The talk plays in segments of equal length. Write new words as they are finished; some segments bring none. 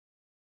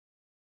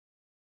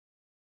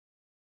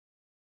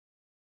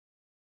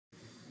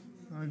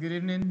Well, good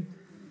evening.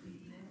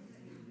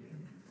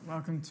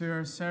 Welcome to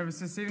our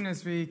service this evening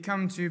as we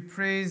come to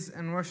praise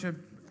and worship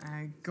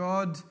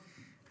God.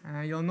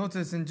 You'll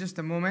notice in just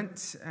a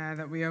moment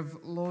that we have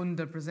loaned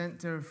a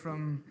presenter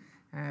from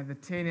the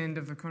tail end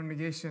of the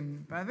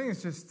congregation. But I think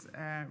it's just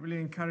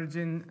really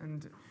encouraging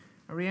and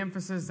a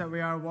re-emphasis that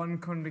we are one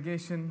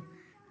congregation,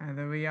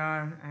 that we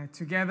are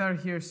together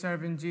here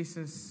serving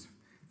Jesus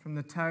from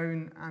the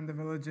town and the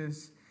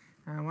villages.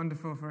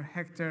 Wonderful for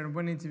Hector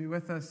wanting to be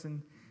with us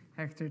and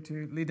Hector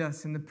to lead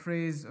us in the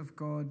praise of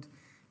God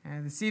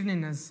this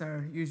evening, as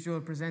our usual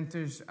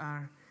presenters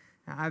are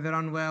either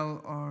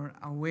unwell or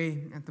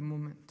away at the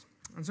moment.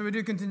 And so we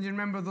do continue to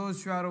remember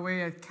those who are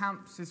away at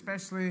camps,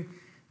 especially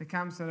the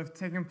camps that have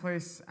taken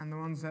place and the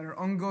ones that are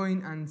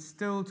ongoing and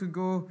still to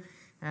go.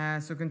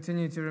 So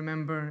continue to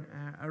remember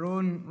our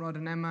own Rod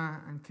and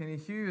Emma and Kenny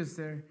Hugh as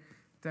they're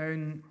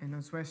down in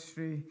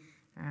Oswestry,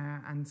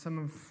 and some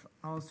of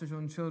Alistair's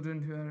own children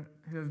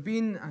who have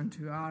been and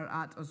who are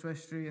at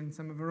Oswestry, and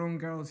some of our own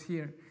girls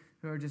here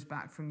who are just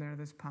back from there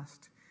this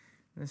past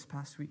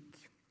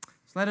week.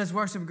 So let us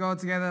worship God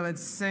together.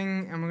 Let's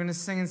sing, and we're going to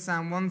sing in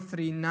Psalm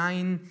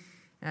 139,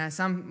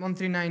 Psalm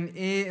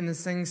 139a in the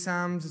Sing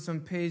Psalms. It's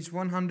on page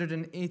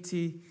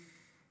 180,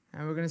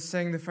 and we're going to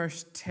sing the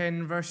first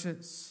 10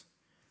 verses.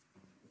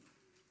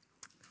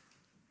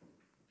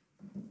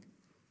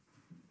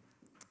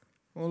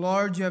 O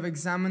Lord, you have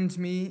examined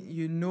me,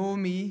 you know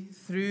me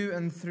through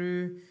and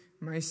through.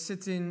 My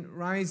sitting,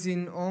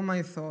 rising, all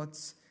my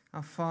thoughts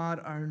afar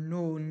are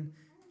known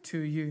to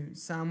you.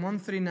 Psalm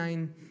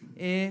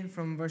 139a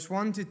from verse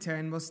 1 to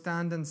 10. We'll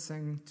stand and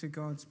sing to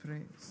God's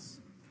praise.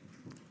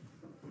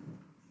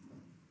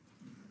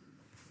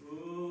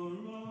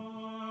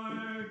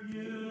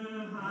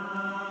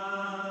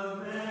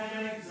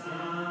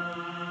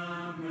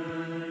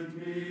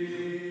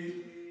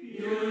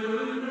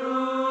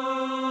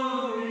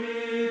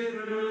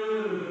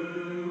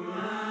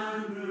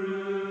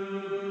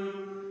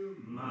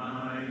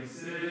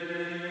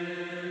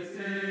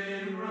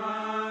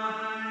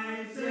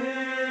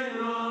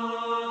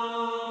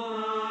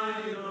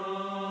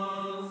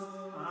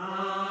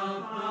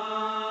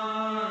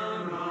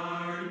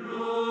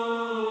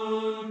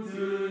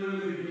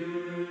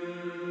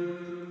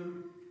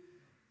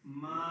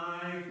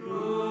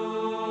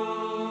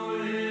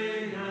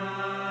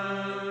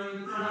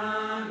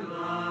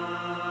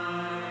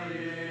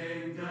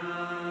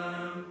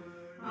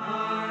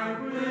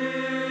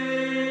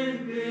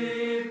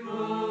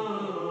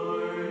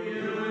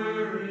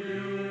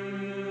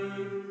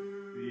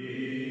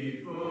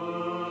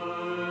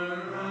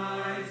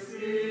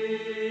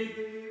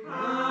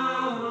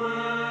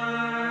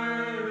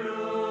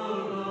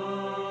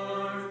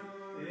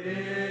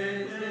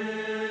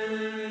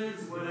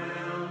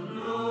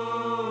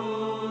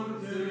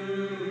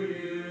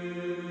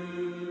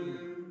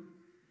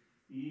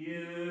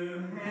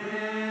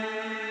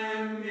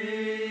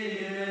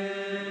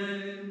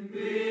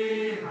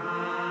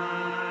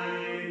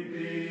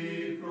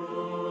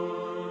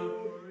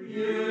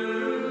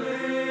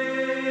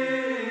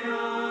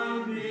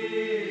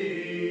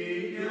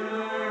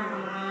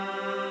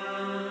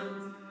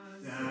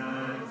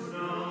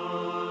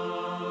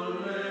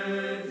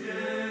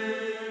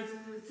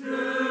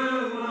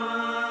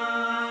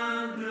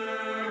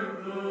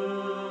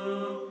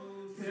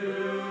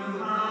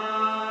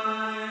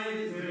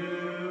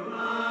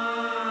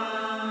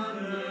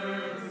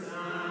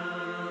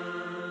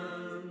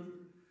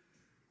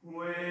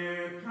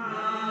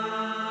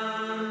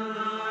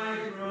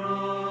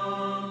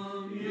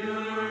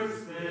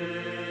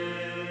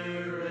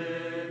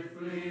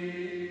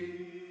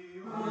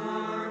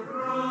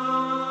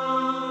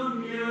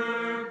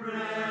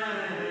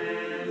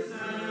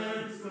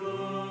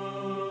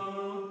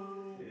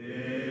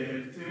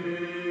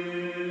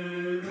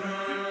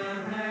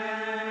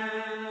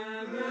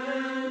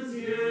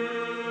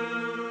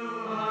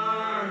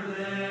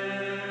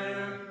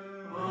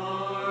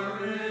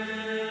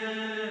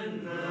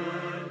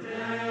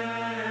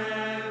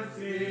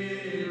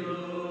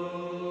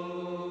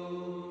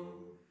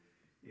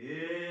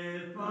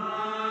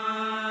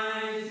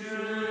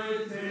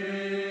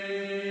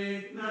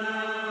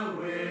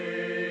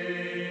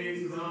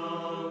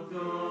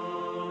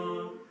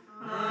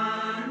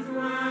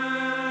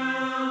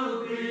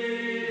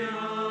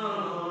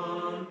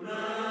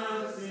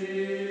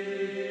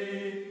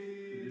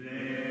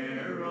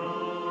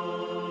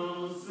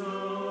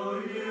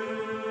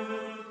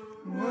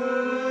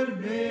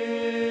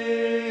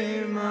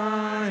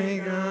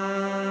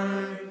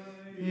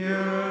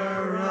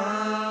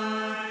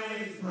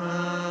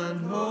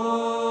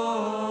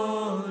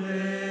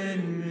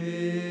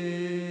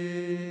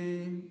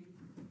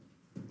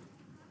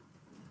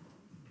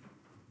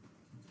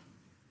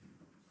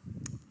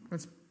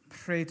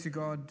 Pray to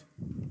God.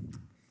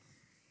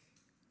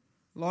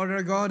 Lord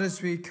our God,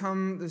 as we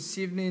come this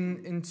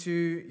evening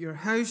into your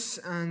house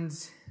and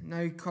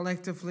now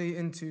collectively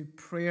into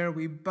prayer,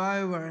 we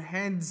bow our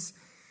heads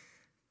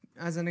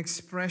as an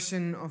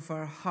expression of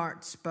our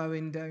hearts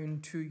bowing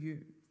down to you.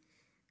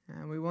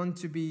 We want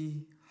to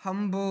be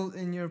humble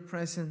in your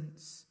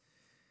presence.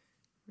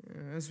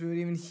 As we were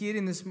even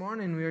hearing this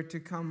morning, we are to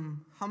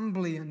come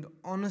humbly and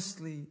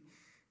honestly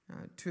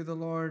to the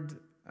Lord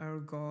our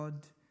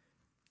God.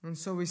 And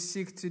so we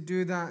seek to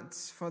do that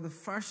for the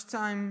first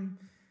time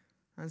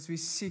as we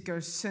seek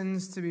our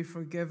sins to be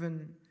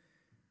forgiven.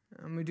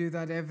 And we do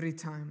that every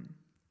time,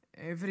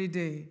 every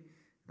day,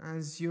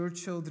 as your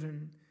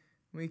children.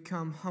 We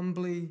come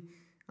humbly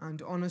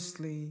and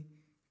honestly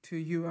to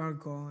you, our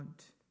God.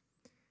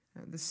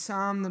 The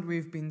psalm that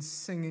we've been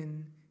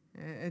singing,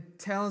 it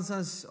tells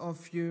us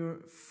of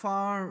your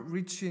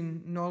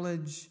far-reaching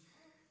knowledge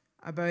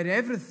about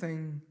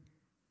everything,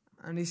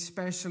 and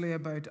especially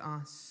about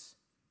us.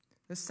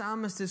 The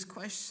psalmist is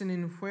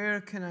questioning, where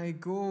can I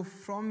go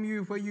from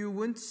you where you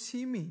won't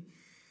see me?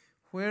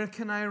 Where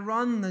can I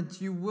run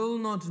that you will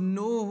not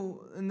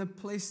know in the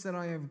place that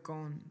I have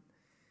gone?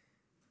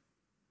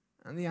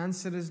 And the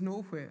answer is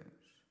nowhere.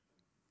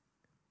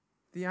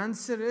 The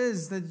answer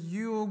is that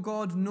you, O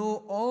God,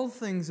 know all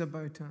things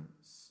about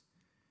us.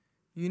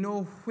 You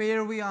know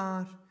where we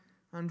are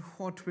and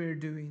what we're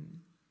doing.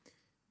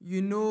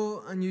 You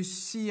know and you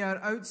see our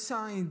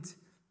outside,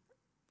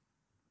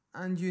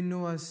 and you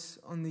know us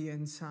on the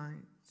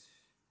inside.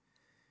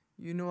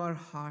 You know our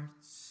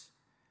hearts.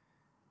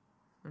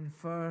 And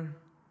for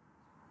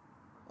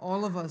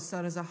all of us,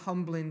 that is a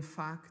humbling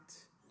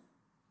fact,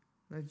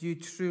 that you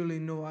truly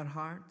know our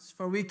hearts.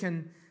 For we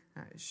can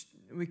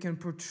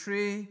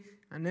portray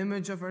an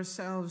image of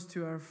ourselves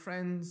to our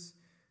friends,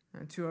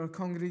 to our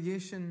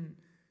congregation,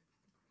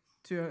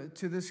 to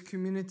this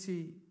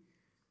community.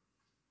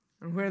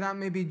 And where that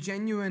may be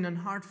genuine and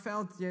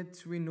heartfelt,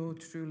 yet we know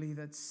truly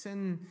that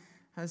sin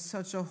has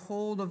such a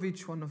hold of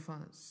each one of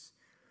us.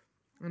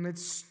 And it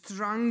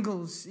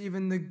strangles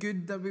even the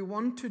good that we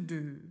want to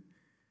do.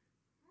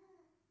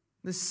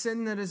 The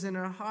sin that is in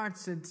our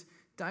hearts, it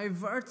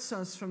diverts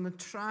us from the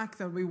track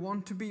that we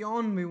want to be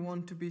on. We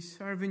want to be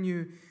serving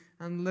you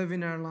and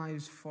living our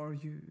lives for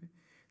you.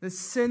 The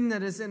sin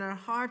that is in our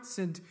hearts,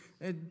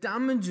 it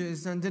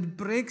damages and it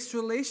breaks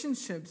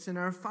relationships in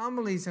our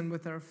families and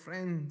with our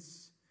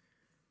friends.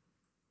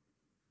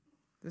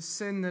 The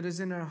sin that is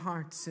in our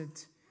hearts,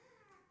 it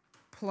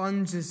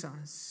plunges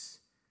us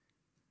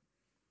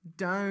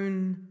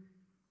down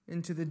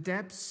into the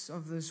depths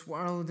of this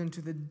world,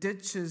 into the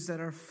ditches that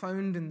are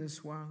found in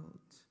this world,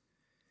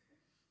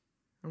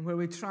 and where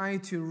we try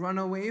to run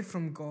away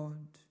from God,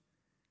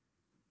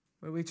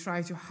 where we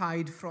try to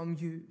hide from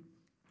you,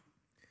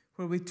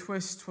 where we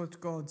twist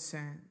what God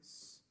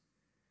says.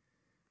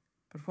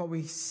 But what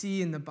we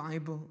see in the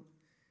Bible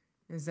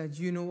is that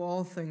you know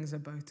all things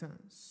about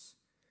us.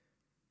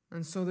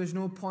 And so there's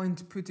no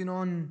point putting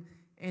on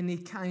any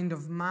kind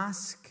of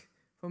mask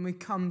when we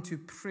come to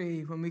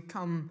pray, when we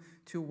come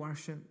to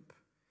worship.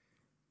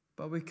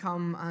 But we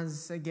come,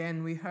 as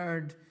again we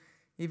heard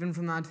even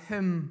from that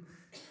hymn,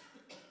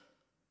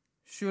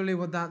 surely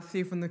what that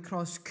thief on the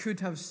cross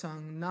could have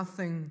sung,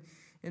 nothing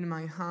in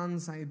my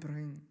hands I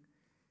bring,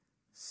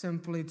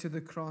 simply to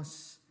the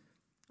cross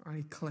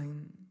I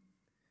cling.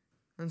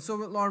 And so,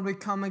 Lord, we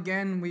come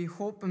again, we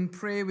hope and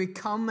pray, we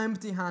come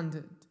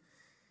empty-handed.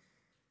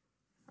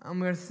 And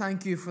we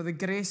thank you for the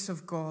grace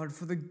of God,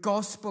 for the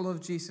gospel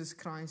of Jesus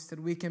Christ, that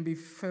we can be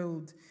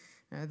filled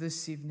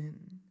this evening.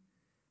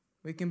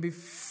 We can be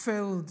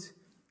filled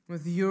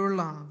with your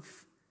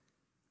love,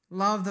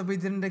 love that we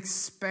didn't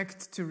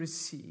expect to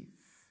receive,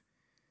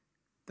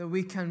 that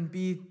we can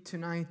be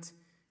tonight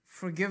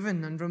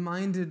forgiven and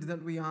reminded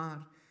that we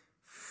are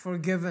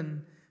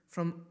forgiven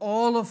from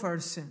all of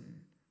our sin,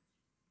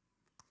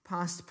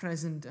 past,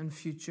 present, and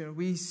future.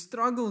 We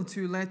struggle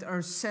to let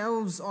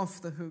ourselves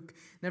off the hook,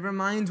 never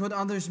mind what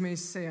others may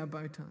say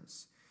about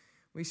us.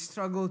 We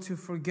struggle to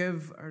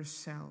forgive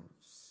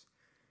ourselves,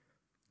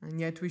 and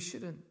yet we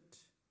shouldn't,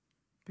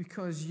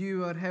 because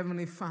you, our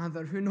Heavenly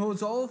Father, who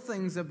knows all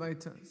things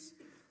about us,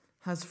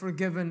 has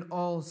forgiven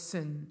all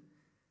sin.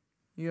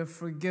 You have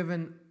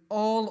forgiven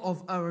all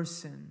of our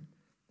sin,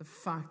 the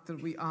fact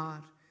that we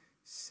are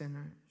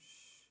sinners.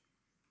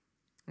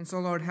 And so,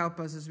 Lord, help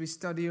us as we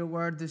study your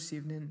word this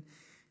evening.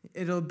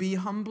 It'll be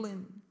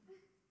humbling,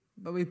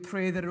 but we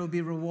pray that it'll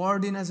be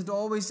rewarding, as it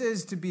always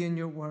is to be in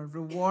your word.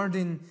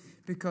 Rewarding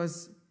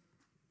because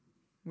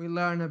we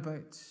learn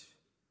about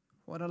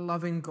what a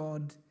loving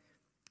God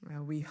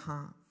we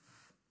have.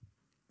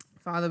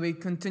 Father, we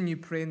continue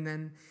praying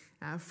then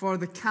for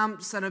the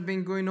camps that have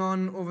been going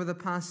on over the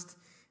past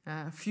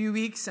few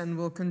weeks and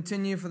will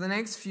continue for the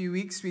next few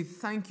weeks. We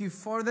thank you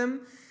for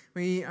them.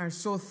 We are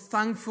so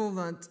thankful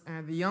that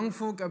the young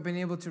folk have been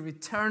able to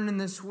return in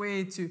this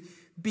way, to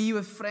be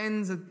with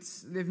friends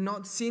that they've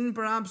not seen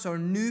perhaps, or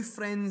new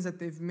friends that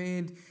they've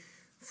made,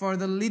 for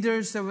the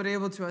leaders that were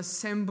able to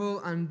assemble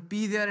and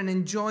be there and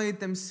enjoy it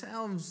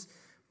themselves,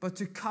 but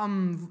to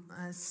come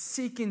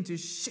seeking to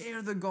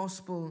share the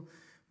gospel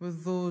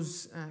with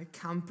those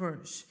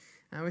campers.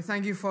 We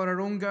thank you for our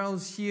own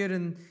girls here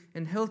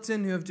in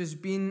Hilton who have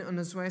just been on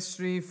this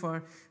vestry,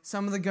 for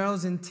some of the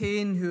girls in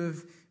Tain who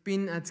have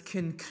been at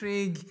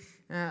Kincraig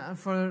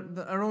for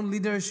our own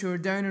leaders who are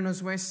down in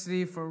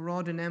Oswestry, for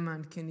Rod and Emma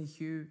and Kenny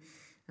Hugh.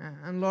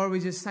 And Lord, we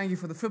just thank you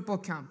for the football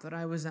camp that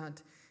I was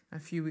at a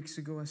few weeks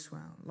ago as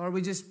well. Lord,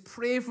 we just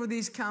pray for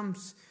these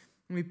camps.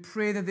 And we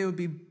pray that they will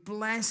be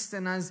blessed,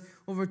 and as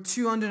over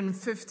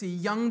 250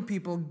 young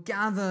people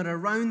gather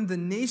around the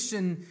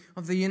nation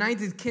of the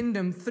United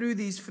Kingdom through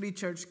these free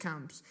church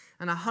camps,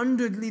 and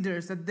 100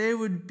 leaders, that there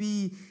would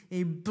be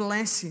a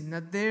blessing,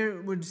 that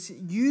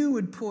you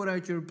would pour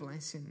out your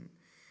blessing.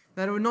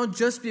 That it would not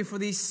just be for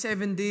these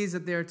 7 days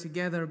that they are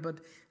together, but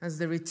as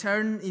they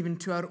return even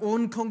to our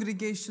own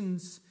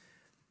congregations,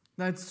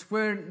 that's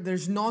where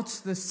there's not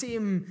the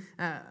same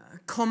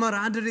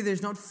camaraderie.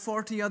 There's not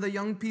 40 other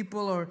young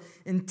people or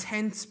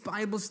intense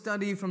Bible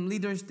study from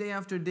leaders day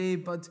after day,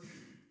 but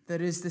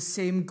there is the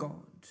same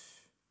God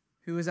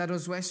who is at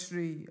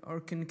Oswestry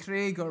or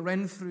Kincraig or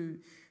Renfrew.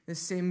 The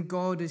same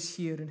God is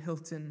here in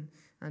Hilton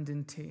and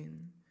in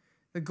Tain.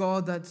 The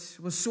God that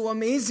was so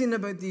amazing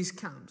about these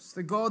camps,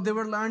 the God they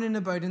were learning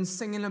about and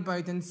singing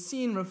about and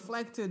seeing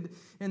reflected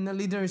in the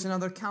leaders and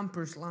other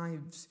campers'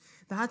 lives.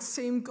 That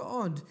same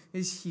God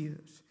is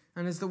here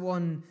and is the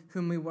one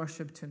whom we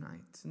worship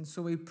tonight. And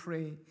so we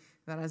pray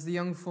that as the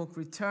young folk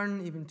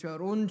return even to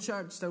our own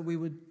church, that we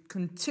would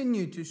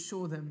continue to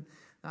show them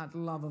that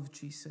love of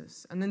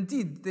Jesus. And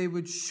indeed, they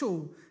would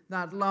show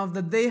that love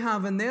that they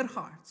have in their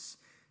hearts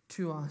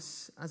to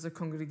us as a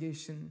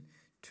congregation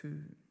too.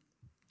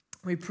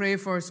 We pray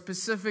for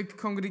specific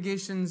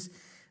congregations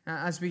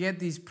as we get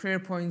these prayer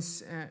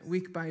points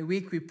week by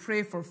week. We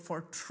pray for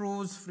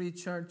Fortrose Free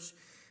Church.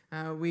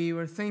 We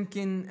were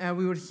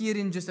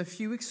hearing just a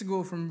few weeks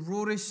ago from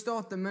Rory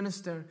Stott, the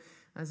minister,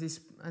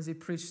 as he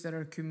preached at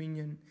our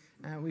communion.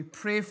 We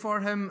pray for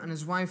him and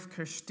his wife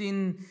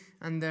Kirstine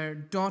and their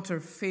daughter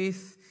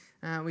Faith.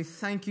 We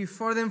thank you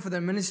for them, for their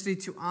ministry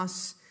to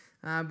us,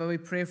 but we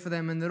pray for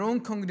them in their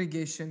own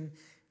congregation.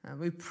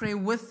 We pray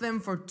with them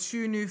for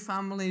 2 new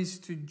families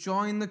to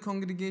join the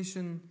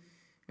congregation,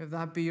 if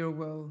that be your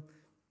will,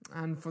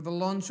 and for the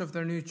launch of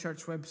their new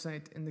church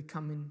website in the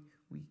coming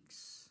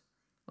weeks.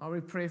 Lord,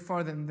 we pray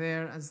for them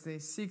there as they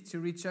seek to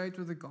reach out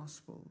with the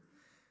gospel,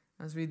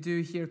 as we do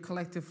here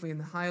collectively in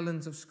the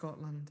Highlands of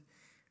Scotland.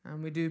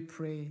 And we do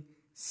pray,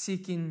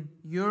 seeking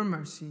your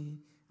mercy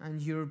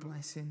and your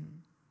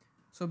blessing.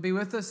 So be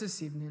with us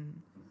this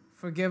evening.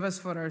 Forgive us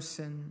for our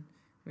sin.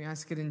 We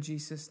ask it in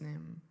Jesus'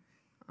 name.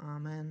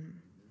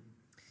 Amen.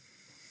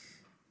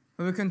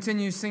 We will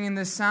continue singing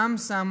this psalm,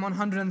 Psalm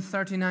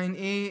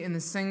 139a in the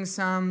Sing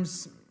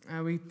Psalms.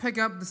 We pick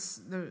up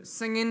the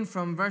singing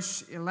from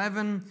verse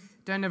 11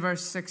 down to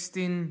verse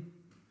 16.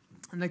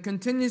 And it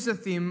continues the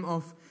theme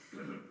of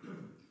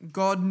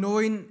God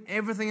knowing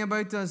everything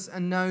about us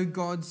and now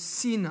God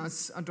seeing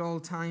us at all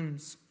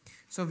times.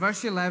 So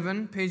verse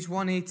 11, page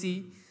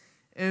 180.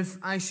 If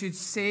I should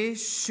say,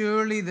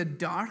 surely the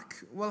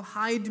dark will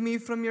hide me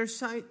from your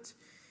sight,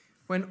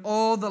 when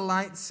all the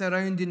light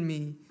surrounding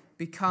me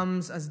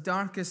becomes as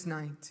dark as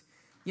night,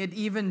 yet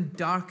even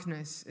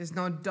darkness is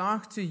not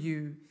dark to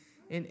you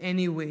in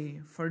any way,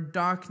 for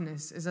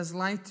darkness is as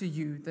light to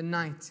you, the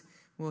night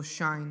will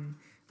shine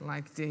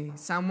like day.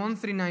 Psalm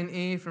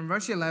 139a from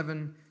verse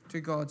 11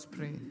 to God's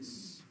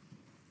praise.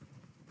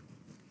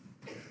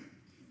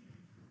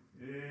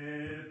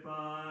 If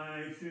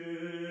I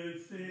should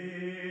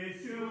say,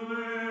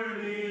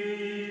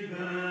 surely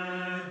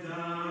the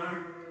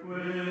dark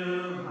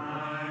will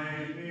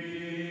hide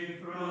me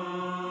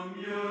from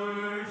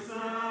your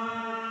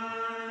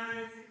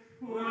sight,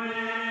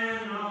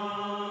 when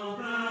all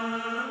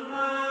the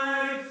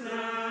light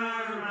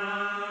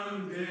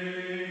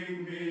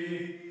surrounding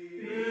me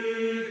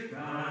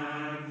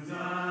becomes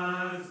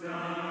as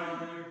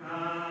dark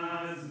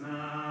as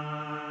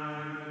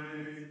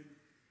night.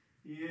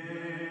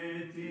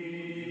 Yet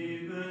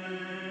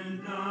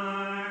even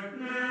dark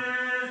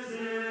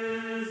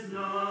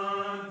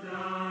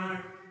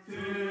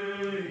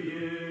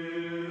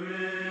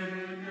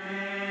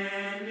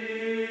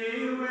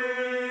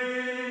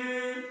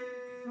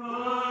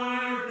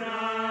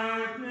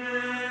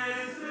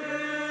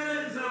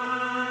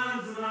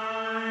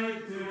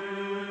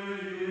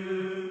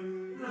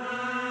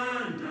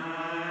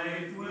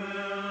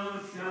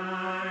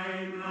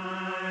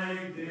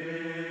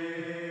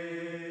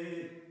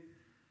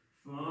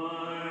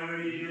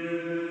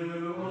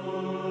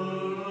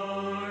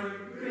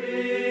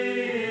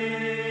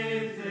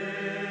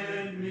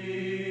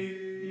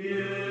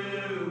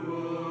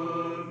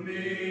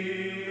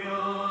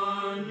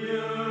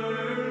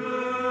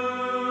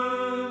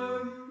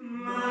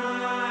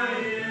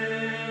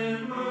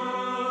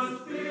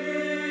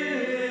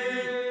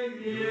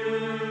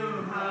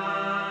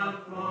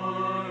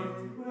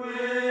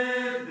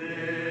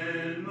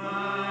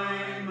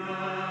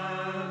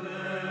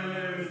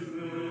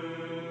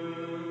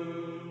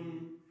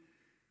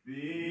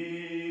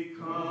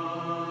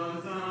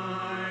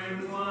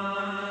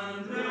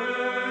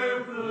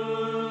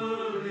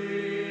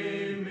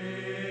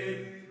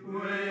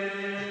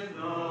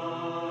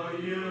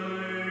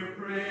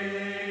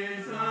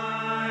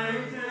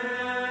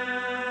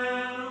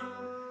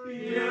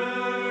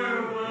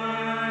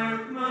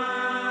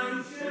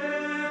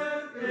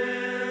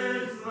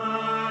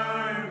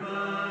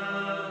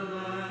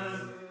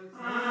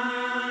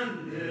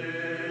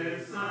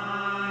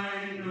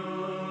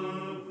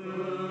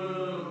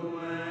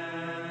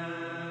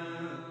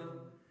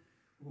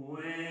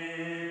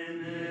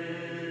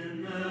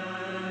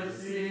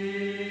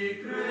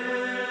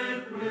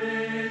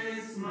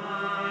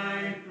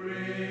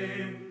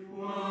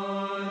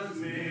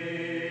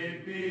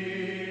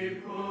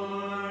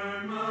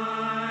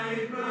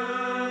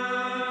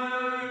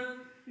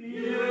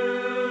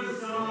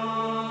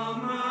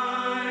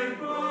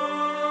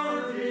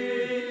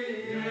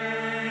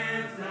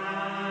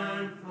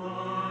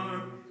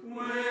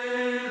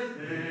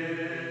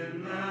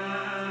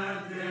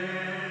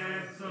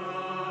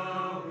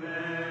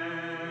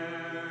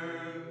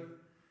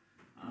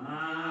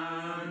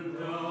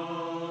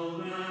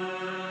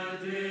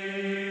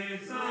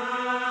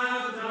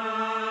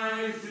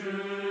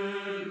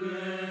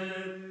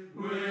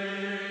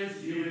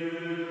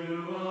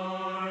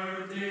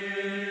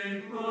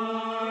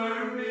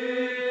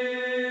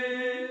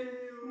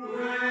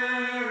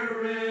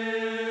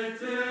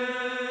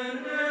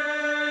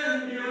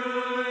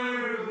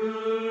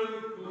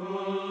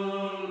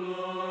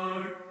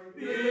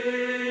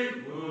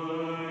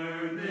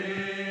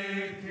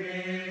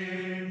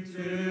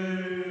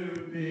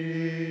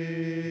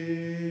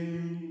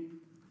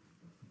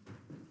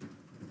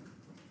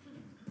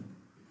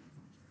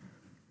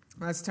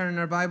Let's turn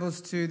our Bibles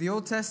to the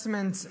Old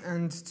Testament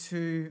and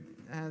to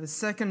the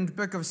second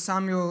book of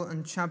Samuel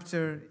and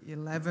chapter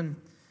 11.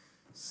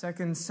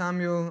 2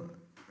 Samuel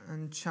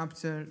and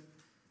chapter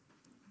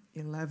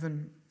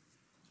 11.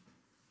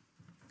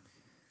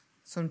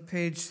 It's on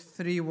page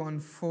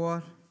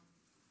 314.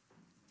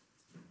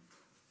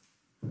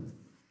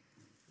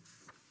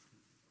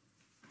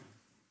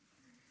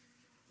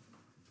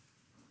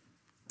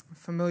 A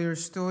familiar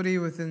story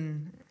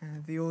within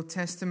the Old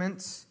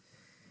Testament.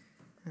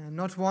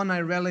 Not one I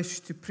relish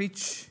to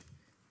preach,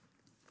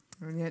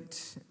 and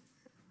yet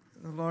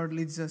the Lord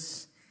leads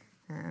us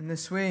in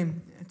this way.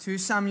 2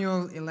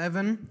 Samuel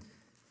 11.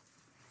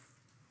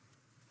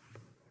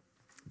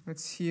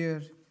 Let's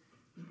hear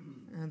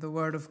the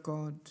word of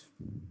God.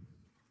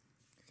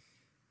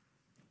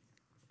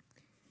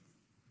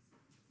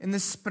 In the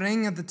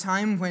spring, at the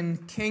time when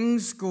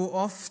kings go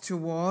off to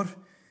war,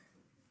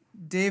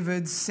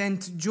 David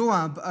sent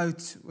Joab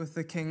out with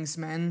the king's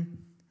men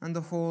and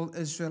the whole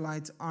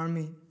Israelite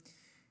army.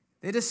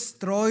 They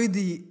destroyed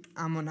the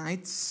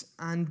Ammonites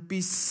and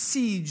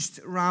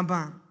besieged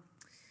Rabbah,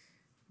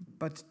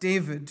 but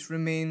David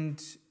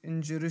remained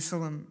in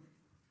Jerusalem.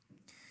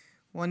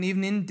 One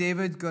evening,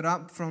 David got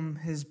up from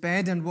his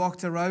bed and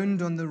walked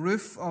around on the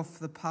roof of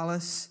the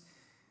palace.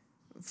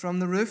 From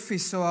the roof, he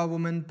saw a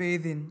woman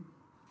bathing.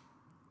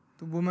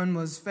 The woman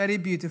was very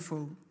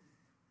beautiful,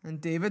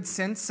 and David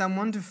sent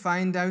someone to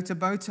find out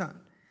about her.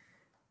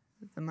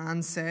 The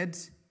man said,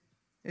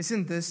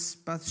 "Isn't this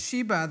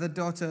Bathsheba, the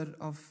daughter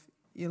of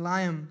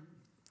Eliam,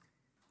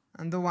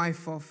 and the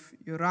wife of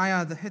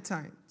Uriah the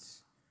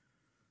Hittite?"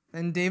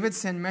 Then David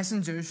sent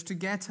messengers to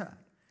get her.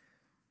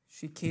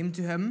 She came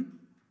to him,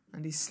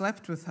 and he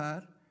slept with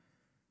her.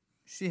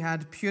 She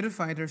had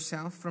purified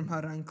herself from her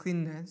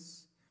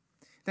uncleanness.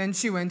 Then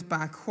she went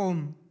back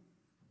home.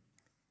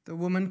 The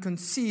woman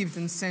conceived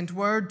and sent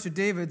word to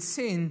David,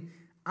 saying,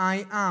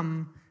 "I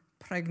am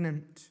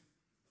pregnant."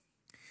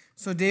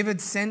 So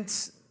David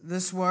sent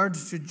this word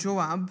to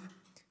Joab,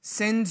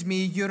 "Send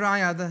me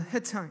Uriah the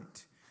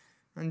Hittite."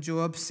 And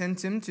Joab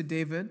sent him to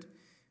David.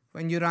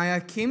 When Uriah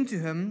came to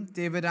him,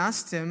 David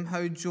asked him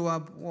how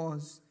Joab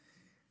was,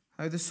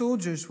 how the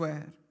soldiers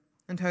were,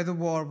 and how the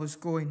war was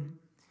going.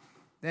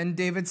 Then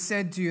David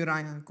said to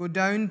Uriah, "Go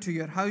down to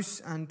your house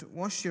and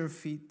wash your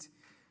feet."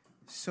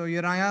 So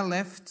Uriah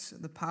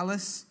left the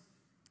palace,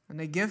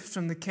 and a gift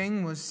from the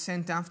king was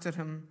sent after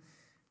him.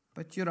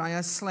 But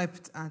Uriah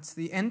slept at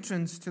the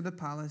entrance to the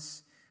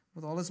palace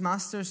with all his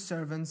master's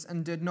servants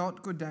and did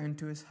not go down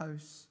to his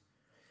house.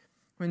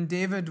 When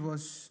David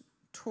was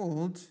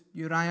told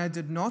Uriah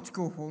did not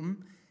go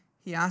home,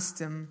 he asked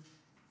him,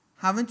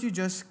 "Haven't you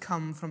just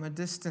come from a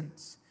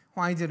distance?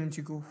 Why didn't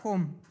you go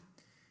home?"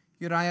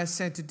 Uriah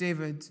said to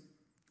David,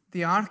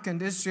 "The ark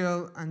and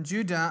Israel and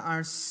Judah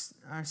are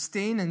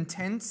staying in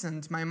tents,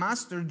 and my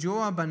master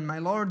Joab and my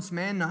lord's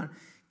men are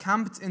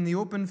camped in the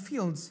open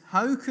fields.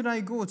 How could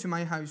I go to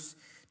my house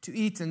to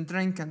eat and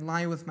drink and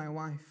lie with my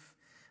wife?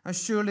 As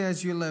surely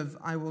as you live,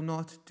 I will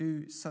not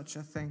do such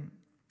a thing."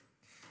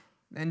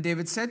 Then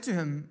David said to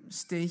him,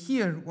 "Stay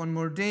here one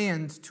more day,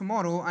 and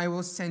tomorrow I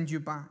will send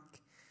you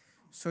back."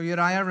 So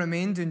Uriah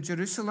remained in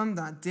Jerusalem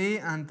that day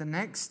and the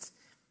next.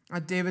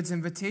 At David's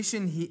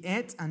invitation, he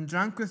ate and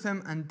drank with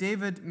him, and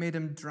David made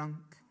him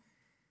drunk.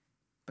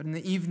 But in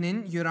the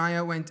evening,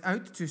 Uriah went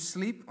out to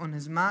sleep on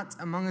his mat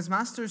among his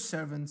master's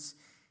servants.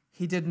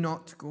 He did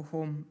not go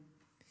home.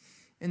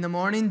 In the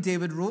morning,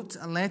 David wrote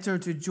a letter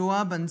to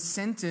Joab and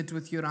sent it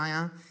with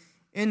Uriah.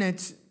 In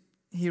it,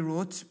 he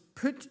wrote,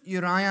 "Put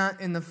Uriah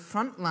in the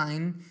front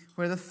line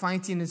where the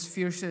fighting is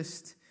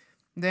fiercest.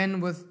 Then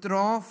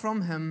withdraw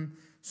from him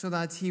so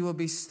that he will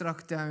be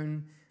struck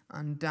down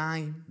and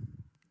die."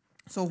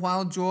 So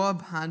while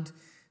Joab had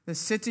the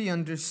city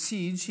under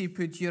siege, he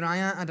put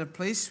Uriah at a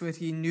place where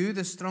he knew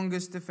the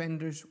strongest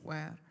defenders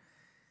were.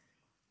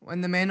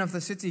 When the men of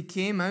the city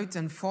came out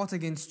and fought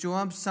against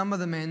Joab, some of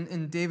the men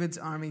in David's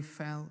army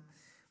fell.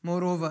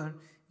 Moreover,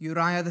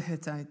 Uriah the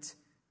Hittite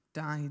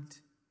died.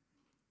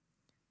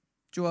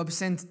 Joab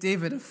sent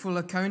David a full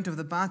account of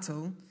the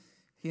battle.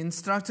 He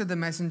instructed the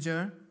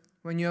messenger,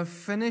 "When you have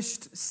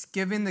finished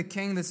giving the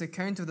king this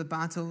account of the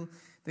battle,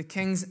 the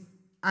king's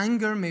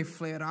anger may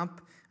flare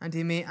up, and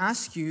he may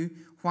ask you,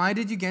 'Why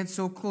did you get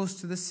so close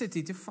to the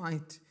city to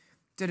fight?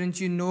 Didn't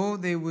you know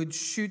they would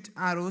shoot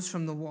arrows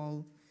from the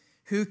wall?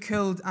 Who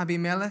killed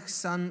Abimelech,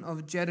 son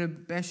of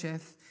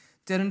Jerub-Besheth?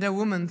 Didn't a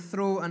woman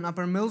throw an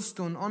upper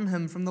millstone on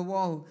him from the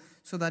wall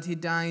so that he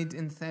died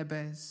in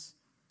Thebez?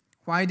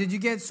 Why did you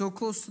get so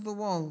close to the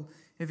wall?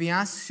 If he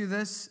asks you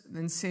this,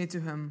 then say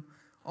to him,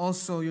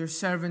 also your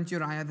servant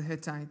Uriah the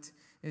Hittite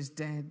is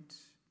dead.'"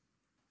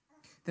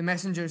 The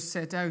messenger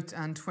set out,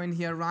 and when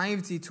he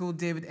arrived, he told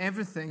David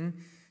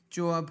everything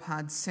Joab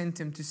had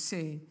sent him to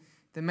say.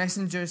 The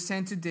messenger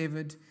sent to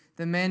David,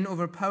 "The men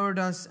overpowered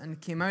us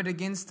and came out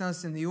against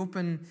us in the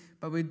open,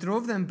 but we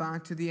drove them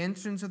back to the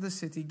entrance of the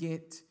city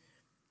gate.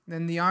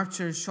 Then the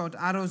archers shot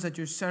arrows at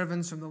your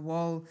servants from the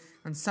wall,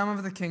 and some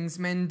of the king's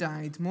men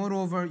died.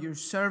 Moreover, your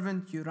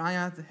servant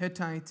Uriah the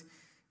Hittite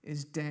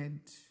is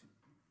dead.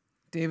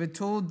 David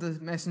told the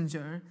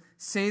messenger,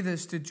 "Say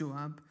this to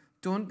Joab,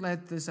 don't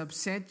let this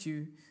upset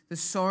you. The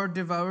sword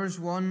devours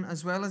one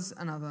as well as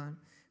another.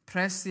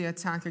 Press the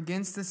attack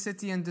against the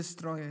city and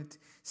destroy it.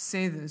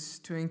 Say this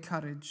to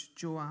encourage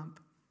Joab."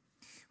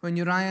 When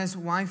Uriah's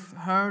wife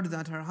heard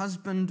that her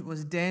husband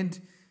was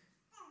dead,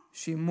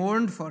 she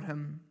mourned for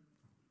him.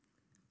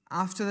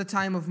 After the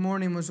time of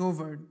mourning was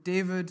over,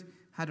 David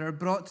had her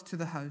brought to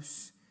the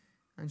house,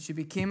 and she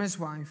became his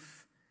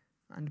wife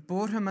and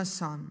bore him a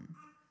son.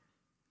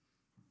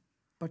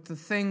 But the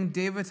thing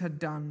David had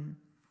done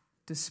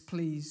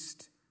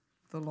displeased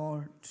the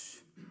Lord.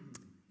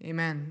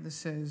 Amen.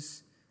 This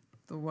is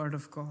the word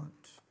of God.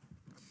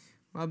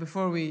 Well,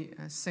 before we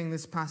sing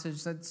this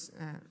passage, let's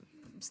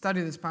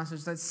study this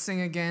passage. Let's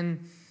sing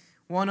again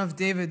one of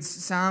David's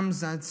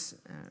psalms that's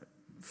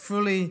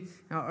fully,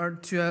 or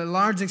to a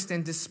large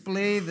extent,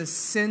 display the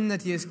sin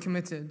that he has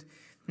committed.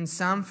 In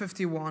Psalm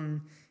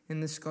 51 in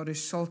the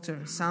Scottish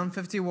Psalter. Psalm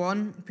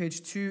 51,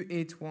 page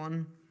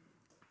 281,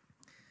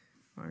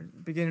 or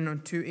beginning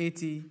on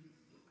 280.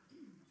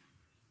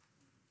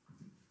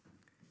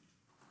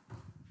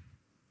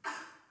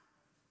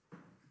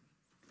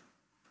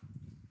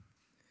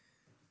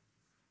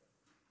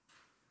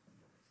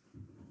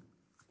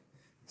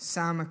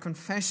 Psalm, a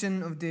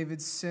confession of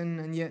David's sin,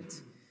 and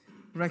yet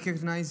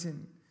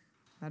recognizing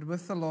that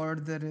with the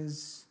Lord there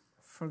is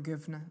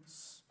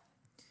forgiveness.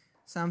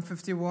 Psalm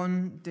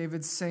 51,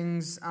 David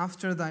sings,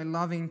 "After thy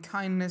loving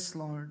kindness,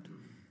 Lord,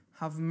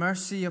 have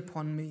mercy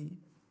upon me,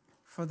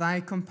 for thy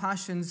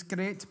compassions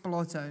great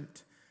blot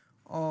out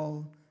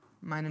all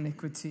mine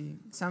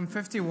iniquity." Psalm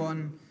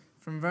 51,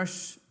 from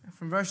verse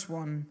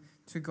 1,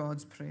 to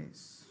God's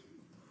praise.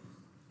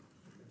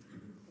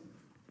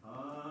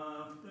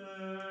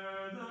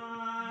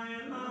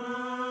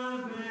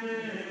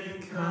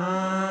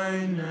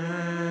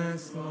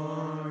 Kindness,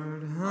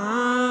 Lord,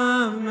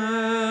 have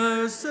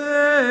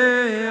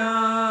mercy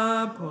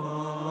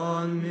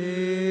upon me.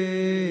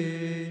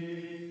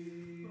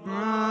 But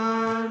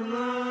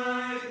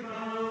thy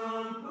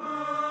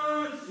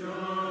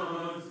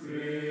compassions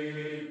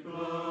great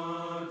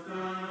blot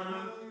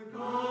out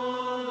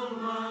all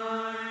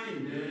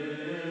mine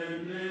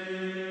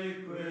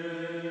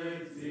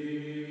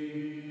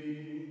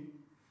iniquity.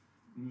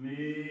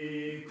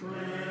 Me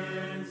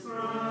cleanse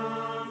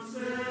from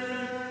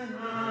sin.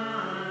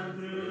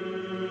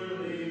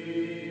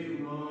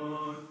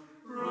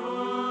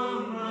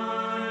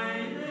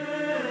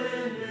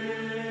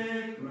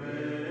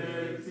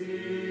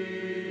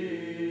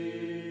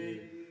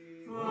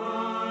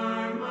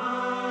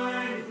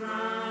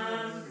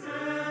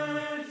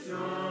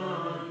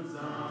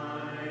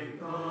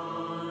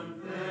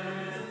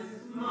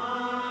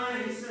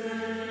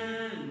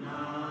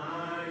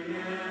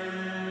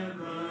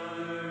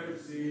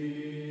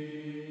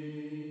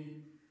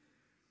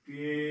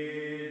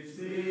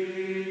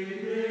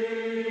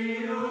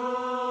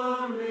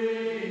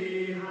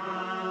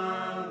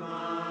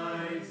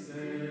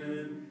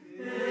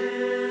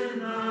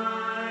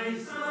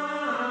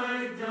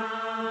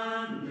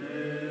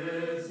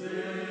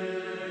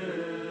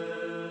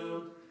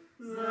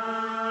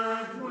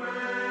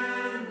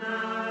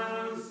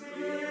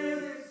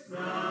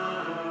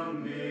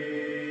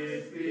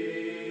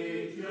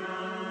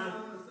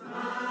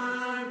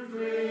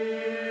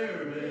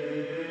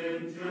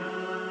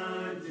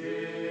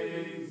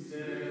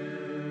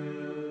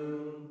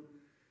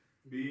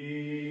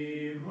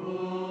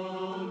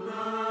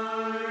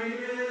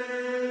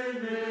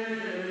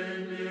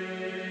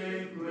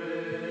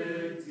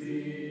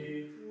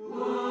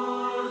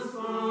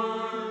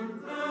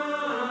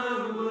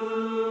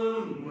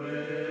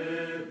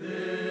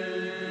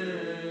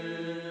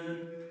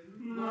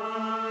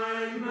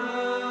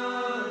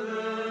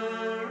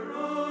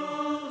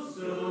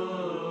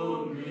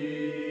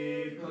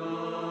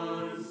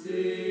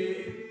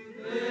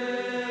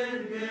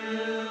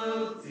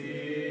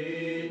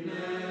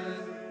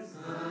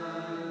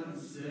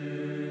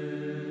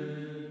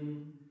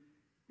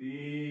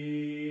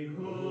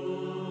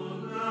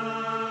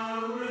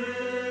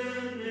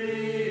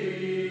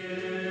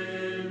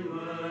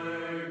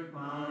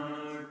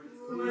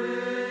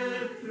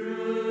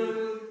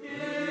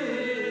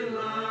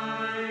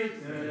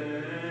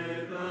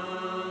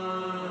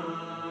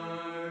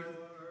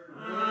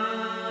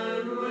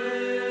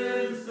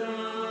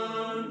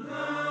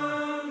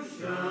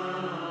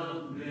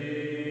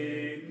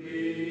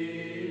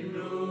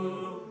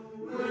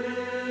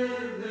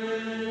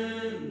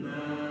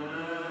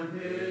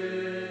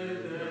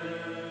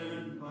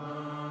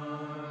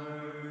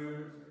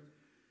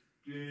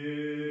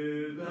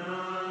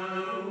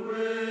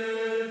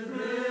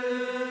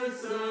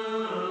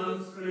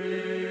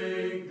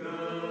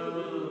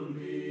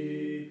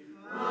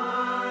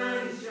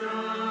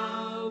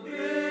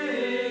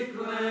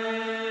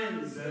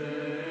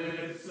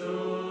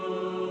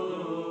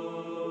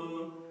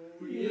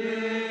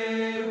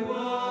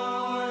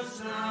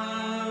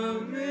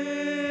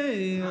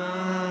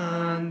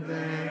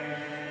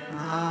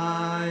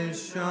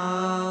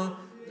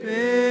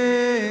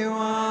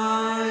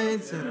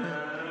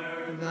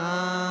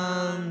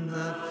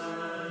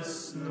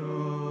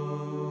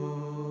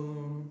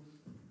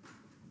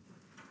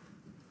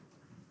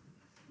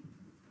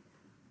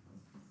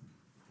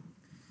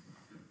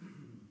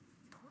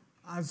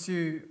 As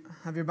you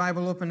have your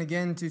Bible open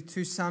again to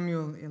 2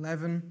 Samuel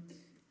 11,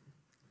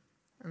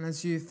 and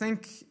as you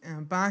think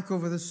back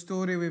over the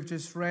story we've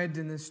just read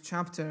in this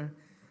chapter,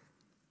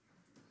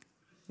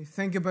 you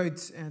think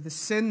about the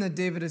sin that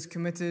David has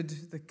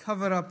committed, the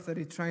cover-up that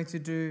he tried to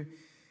do.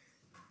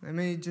 Let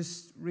me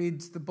just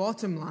read the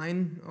bottom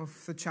line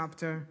of the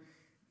chapter,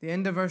 the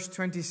end of verse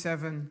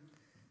 27.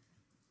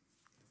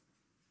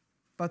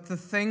 But the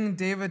thing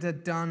David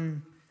had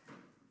done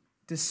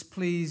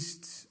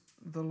displeased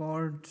the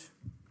Lord.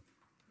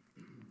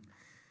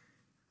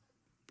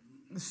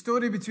 The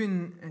story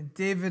between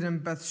David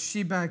and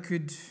Bathsheba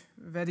could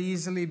very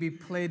easily be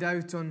played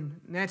out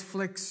on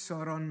Netflix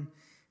or on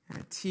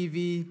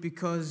TV,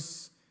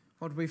 because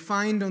what we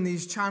find on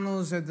these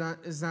channels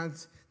is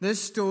that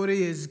this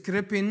story is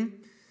gripping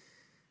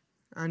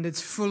and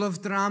it's full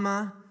of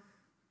drama,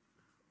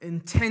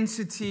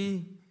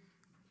 intensity,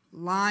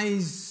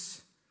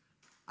 lies,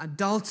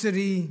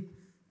 adultery,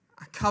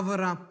 a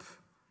cover-up,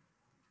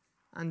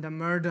 and a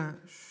murder.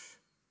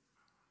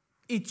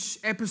 Each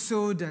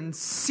episode and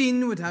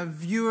scene would have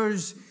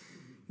viewers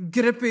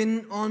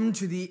gripping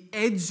onto the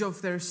edge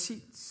of their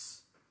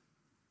seats.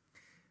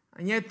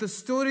 And yet the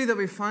story that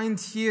we find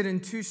here in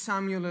 2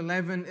 Samuel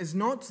 11 is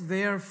not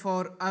there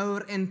for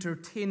our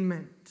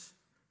entertainment,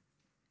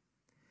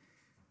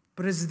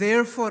 but is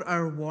there for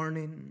our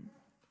warning.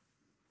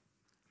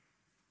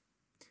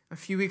 A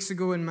few weeks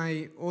ago in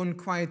my own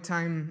quiet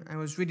time, I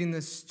was reading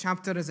this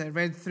chapter as I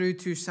read through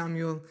 2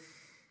 Samuel,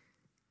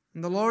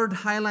 and the Lord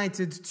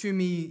highlighted to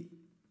me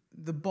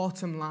the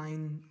bottom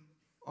line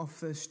of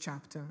this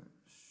chapter.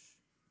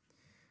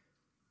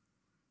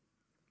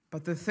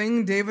 But the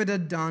thing David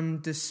had done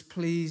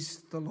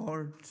displeased the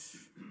Lord.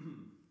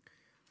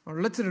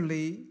 Or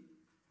literally,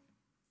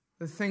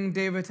 the thing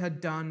David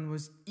had done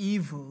was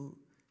evil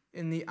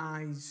in the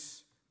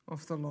eyes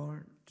of the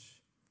Lord.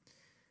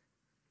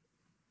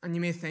 And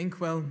you may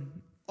think, well,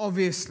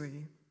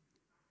 obviously,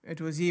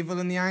 it was evil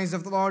in the eyes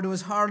of the Lord. It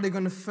was hardly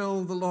going to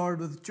fill the Lord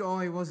with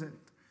joy, was it?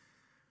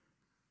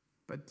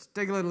 But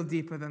dig a little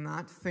deeper than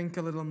that. Think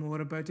a little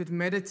more about it.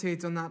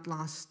 Meditate on that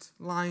last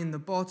line, the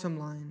bottom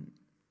line.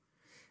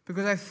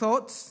 Because I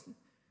thought,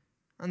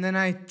 and then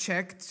I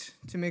checked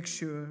to make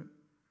sure,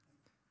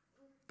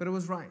 but it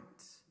was right.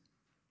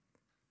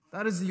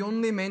 That is the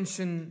only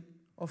mention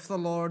of the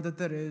Lord that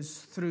there is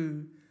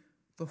through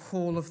the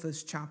whole of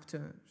this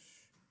chapter.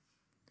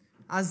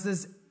 As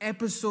this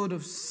episode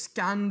of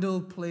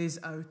scandal plays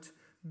out,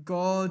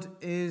 God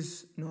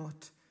is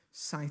not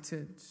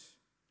cited.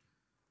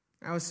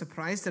 I was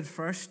surprised at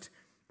first,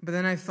 but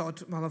then I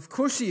thought, well, of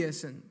course he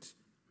isn't.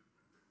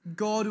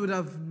 God would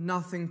have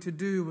nothing to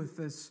do with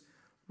this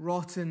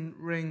rotten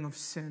ring of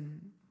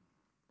sin.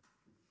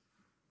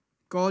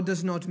 God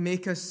does not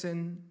make us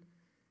sin.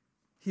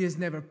 He is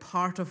never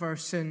part of our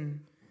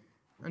sin,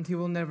 and he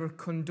will never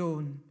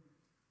condone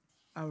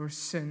our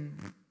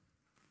sin.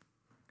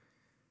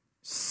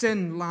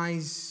 Sin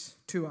lies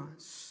to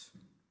us.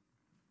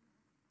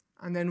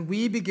 And then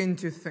we begin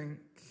to think,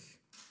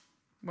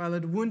 well,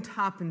 it won't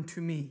happen to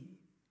me.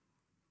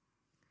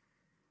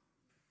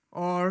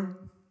 Or,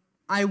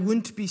 I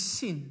won't be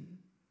seen.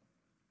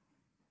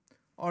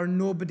 Or,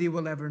 nobody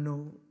will ever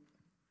know.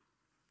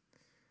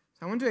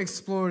 So I want to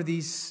explore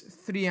these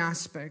three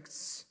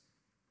aspects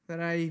that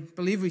I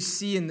believe we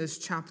see in this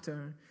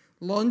chapter,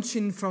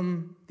 launching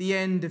from the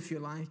end, if you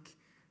like,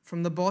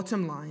 from the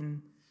bottom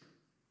line,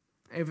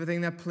 everything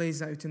that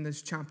plays out in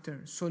this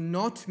chapter. So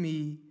not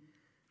me,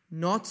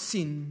 not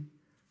seen,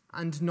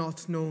 and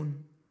not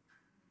known.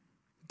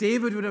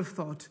 David would have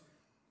thought,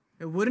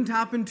 it wouldn't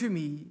happen to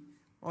me,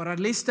 or at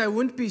least I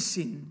wouldn't be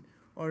seen,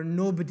 or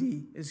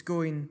nobody is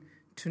going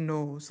to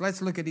know. So let's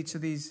look at each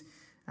of these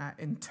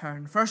in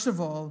turn. First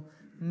of all,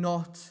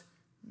 not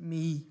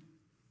me.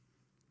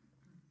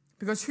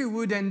 Because who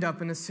would end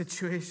up in a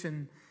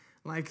situation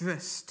like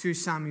this, 2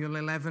 Samuel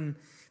 11,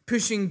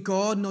 pushing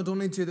God not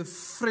only to the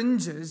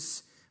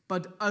fringes,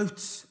 but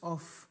out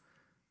of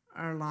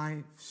our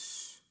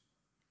lives?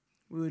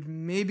 We would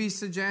maybe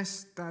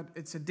suggest that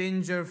it's a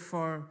danger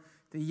for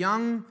the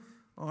young,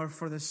 or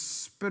for the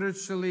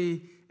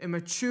spiritually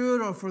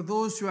immature, or for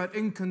those who are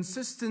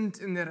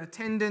inconsistent in their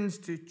attendance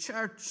to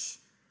church.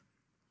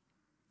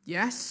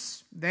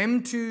 Yes,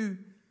 them too,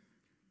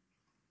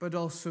 but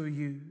also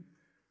you.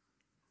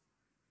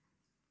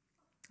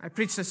 I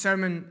preached a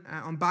sermon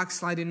on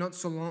backsliding not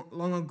so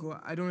long ago.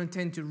 I don't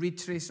intend to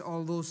retrace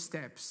all those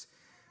steps.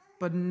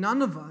 But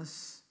none of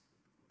us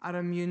are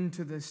immune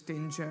to this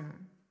danger.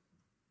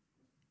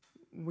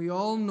 We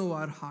all know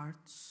our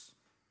hearts,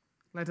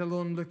 let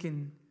alone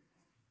looking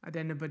at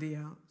anybody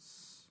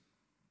else.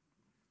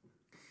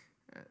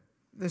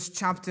 This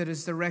chapter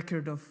is the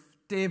record of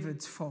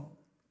David's fall.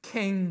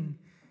 King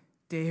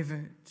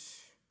David.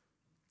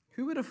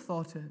 Who would have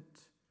thought it?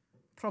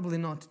 Probably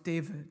not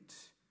David.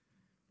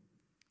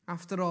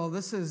 After all,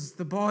 this is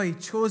the boy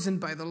chosen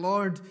by the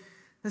Lord.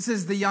 This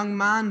is the young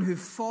man who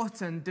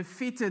fought and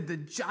defeated the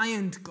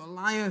giant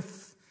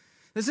Goliath.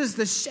 This is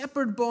the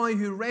shepherd boy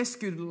who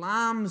rescued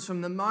lambs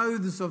from the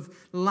mouths of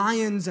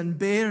lions and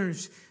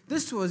bears.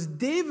 This was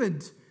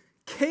David,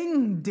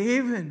 King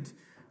David,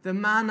 the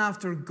man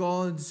after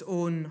God's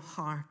own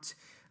heart.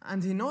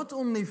 And he not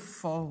only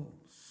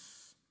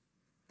falls,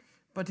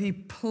 but he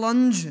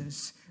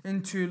plunges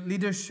into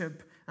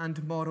leadership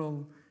and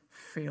moral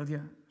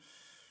failure.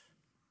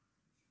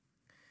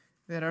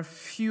 There are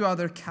few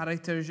other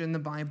characters in the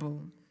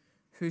Bible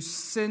whose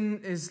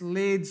sin is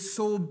laid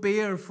so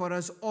bare for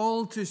us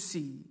all to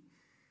see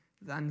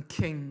than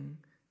King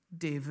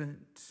David.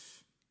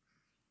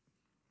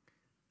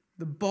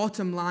 The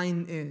bottom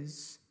line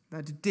is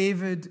that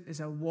David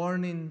is a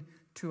warning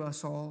to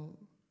us all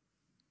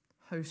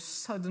how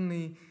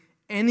suddenly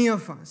any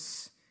of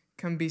us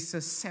can be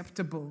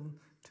susceptible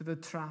to the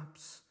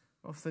traps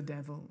of the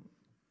devil.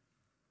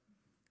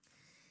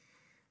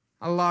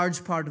 A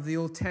large part of the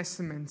Old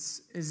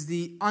Testament is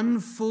the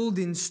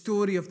unfolding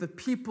story of the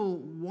people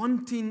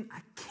wanting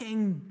a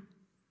king,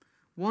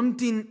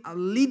 wanting a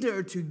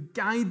leader to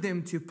guide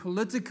them to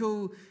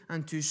political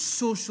and to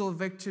social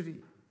victory.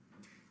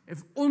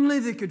 If only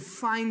they could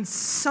find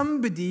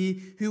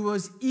somebody who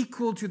was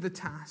equal to the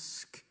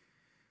task.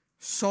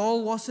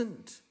 Saul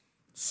wasn't,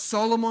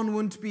 Solomon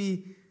wouldn't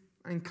be,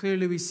 and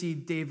clearly we see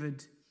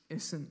David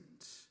isn't.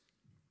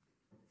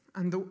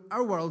 And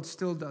our world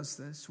still does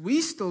this.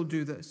 We still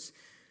do this.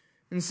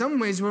 In some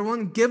ways, we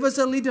want, give us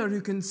a leader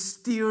who can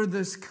steer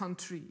this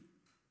country.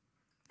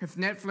 If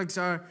Netflix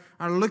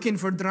are looking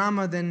for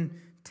drama, then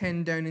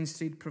 10 Downing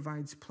Street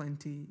provides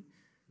plenty.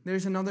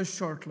 There's another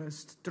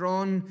shortlist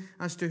drawn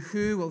as to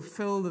who will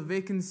fill the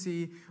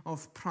vacancy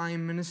of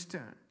Prime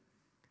Minister.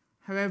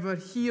 However,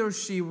 he or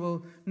she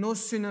will no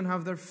sooner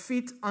have their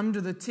feet under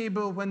the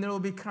table when there will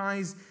be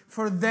cries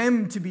for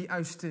them to be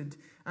ousted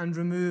and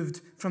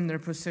removed from their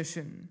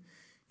position.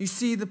 You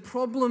see, the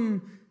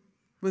problem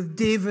with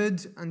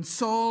David and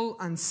Saul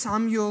and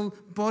Samuel,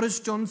 Boris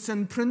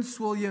Johnson, Prince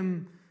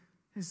William,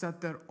 is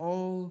that they're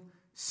all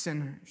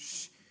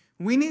sinners.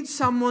 We need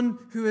someone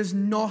who is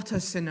not a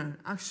sinner.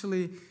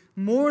 Actually,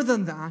 more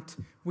than that,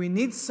 we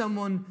need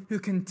someone who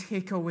can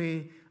take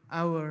away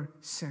our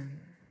sin.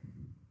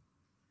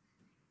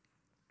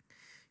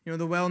 You know,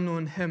 the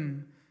well-known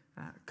hymn,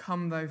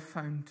 Come Thou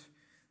Fount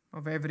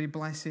of Every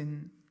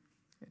Blessing,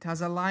 it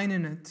has a line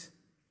in it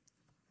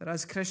that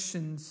as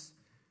Christians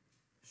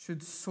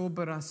should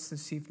sober us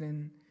this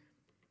evening.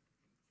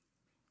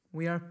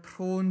 We are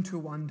prone to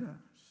wonders.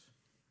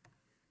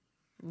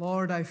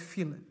 Lord, I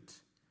feel it.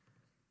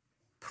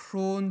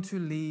 Prone to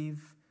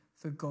leave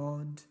the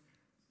God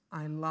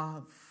I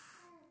love.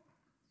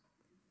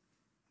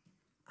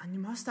 And you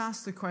must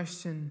ask the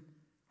question,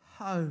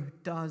 how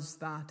does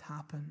that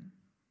happen?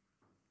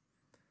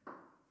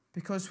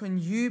 Because when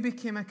you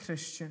became a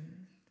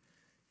Christian,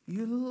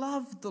 you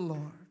loved the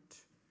Lord.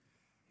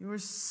 You were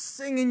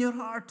singing your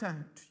heart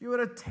out. You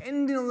were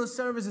attending all the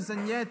services,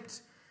 and yet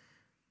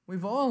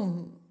we've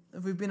all,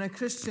 if we've been a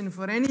Christian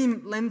for any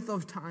length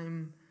of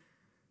time,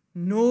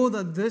 know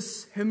that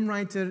this hymn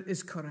writer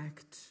is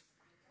correct.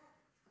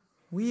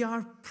 We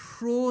are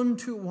prone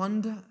to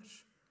wonder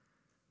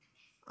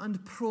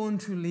and prone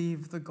to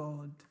leave the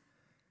God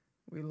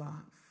we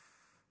love.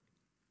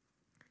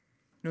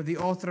 You know, the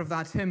author of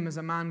that hymn is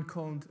a man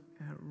called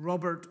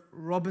Robert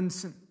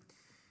Robinson.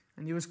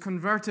 And he was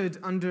converted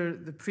under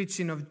the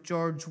preaching of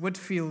George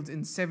Whitefield in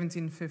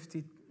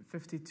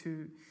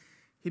 1752.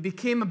 He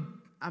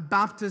became a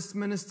Baptist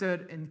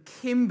minister in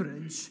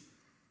Cambridge.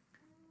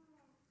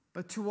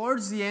 But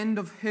towards the end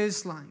of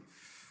his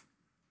life,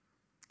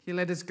 he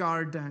let his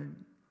guard down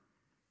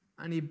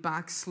and he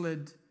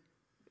backslid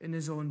in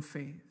his own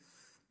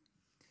faith.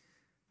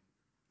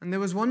 And there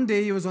was one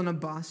day he was on a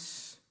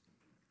bus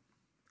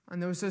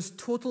and there was this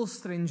total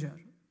stranger.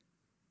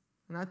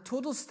 And that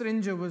total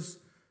stranger was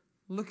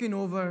looking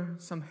over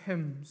some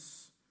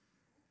hymns.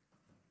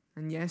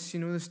 And yes, you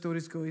know the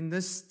story's going.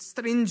 This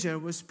stranger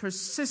was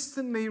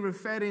persistently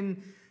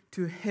referring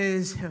to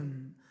his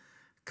hymn,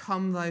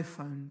 Come Thou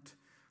Fount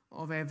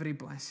of Every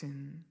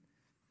Blessing.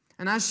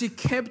 And as she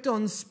kept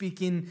on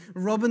speaking,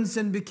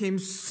 Robinson became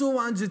so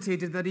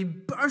agitated that he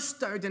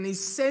burst out and he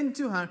said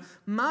to her,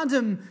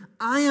 Madam,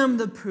 I am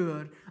the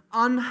poor,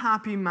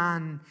 unhappy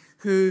man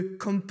who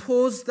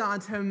composed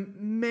that hymn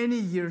many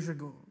years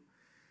ago.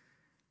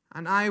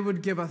 And I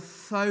would give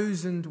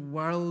 1,000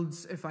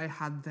 worlds, if I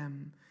had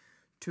them,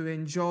 to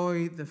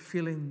enjoy the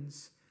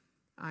feelings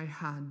I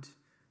had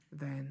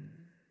then.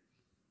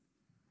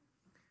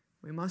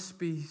 We must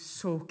be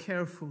so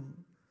careful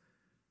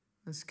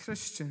as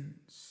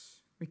Christians.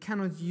 We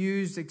cannot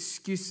use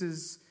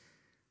excuses,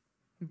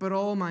 but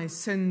all my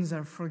sins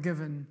are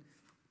forgiven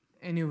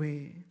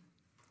anyway.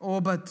 Oh,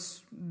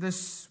 but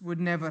this would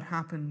never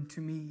happen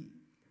to me.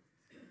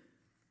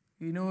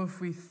 You know,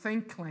 if we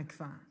think like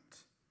that,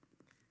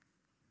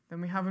 then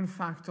we have in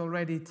fact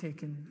already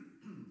taken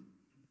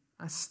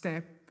a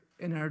step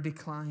in our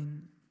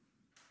decline.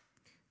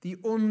 The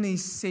only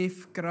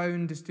safe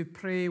ground is to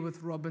pray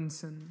with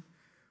Robinson.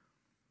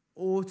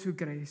 Oh, to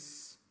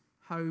grace,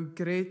 how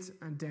great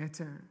a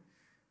debtor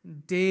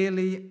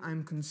daily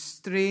I'm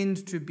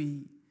constrained to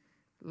be.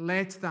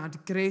 Let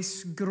that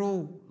grace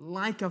grow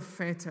like a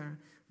fetter,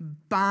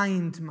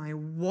 bind my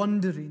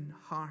wandering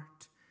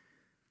heart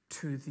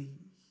to thee.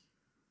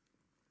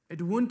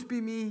 It won't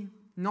be me,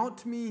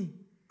 not me.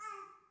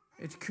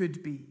 It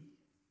could be.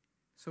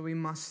 So we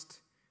must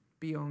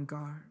be on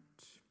guard.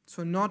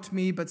 So not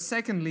me, but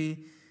secondly,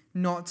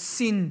 not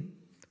sin.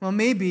 Well,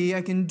 maybe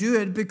I can do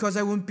it because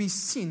I won't be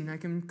seen. I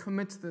can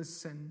commit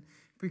this sin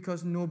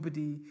because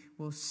nobody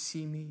will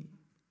see me.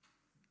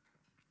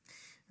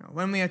 Now,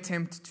 when we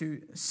attempt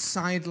to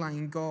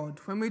sideline God,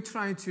 when we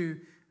try to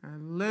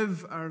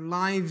live our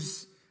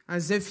lives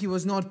as if he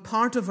was not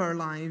part of our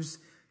lives,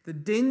 the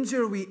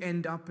danger we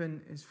end up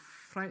in is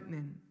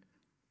frightening.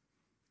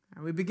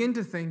 And we begin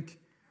to think,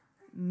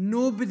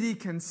 nobody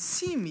can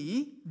see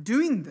me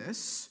doing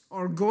this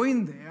or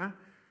going there,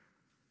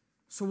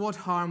 so what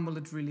harm will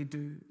it really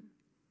do?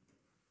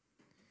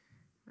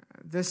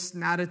 This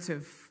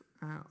narrative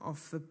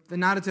of the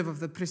narrative of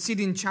the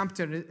preceding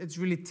chapter, it's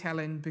really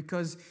telling,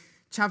 because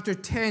chapter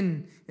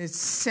 10 is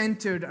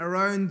centered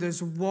around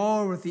this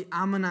war with the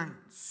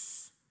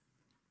Ammonites.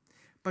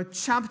 But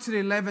chapter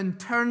 11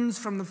 turns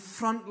from the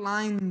front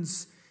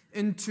lines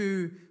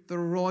into the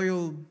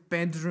royal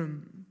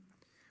bedroom.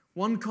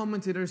 One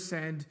commentator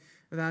said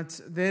that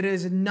there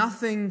is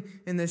nothing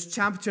in this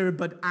chapter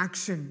but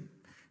action.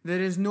 There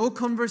is no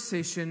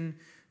conversation.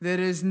 There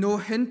is no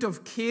hint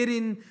of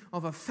caring,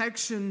 of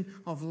affection,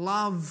 of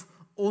love,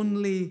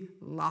 only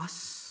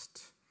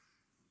lust.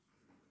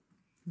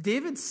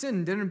 David's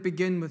sin didn't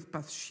begin with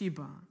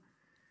Bathsheba.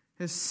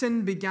 His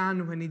sin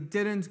began when he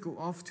didn't go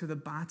off to the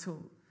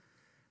battle.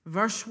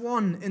 Verse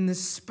 1, in the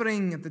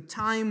spring, at the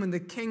time when the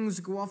kings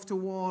go off to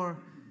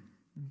war,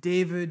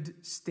 David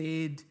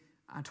stayed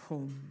at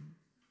home.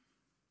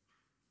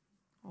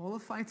 All the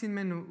fighting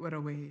men were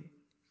away.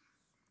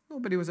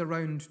 Nobody was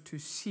around to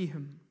see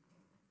him.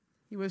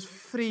 He was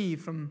free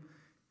from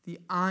the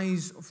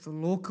eyes of the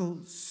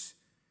locals,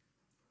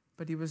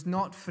 but he was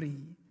not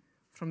free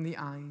from the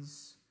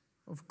eyes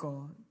of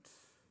God.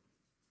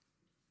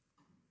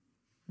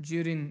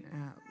 During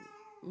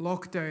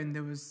lockdown,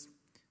 there was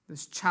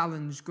this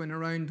challenge going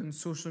around on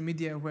social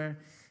media where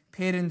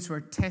parents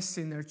were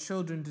testing their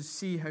children to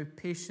see how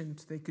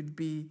patient they could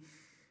be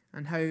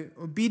and how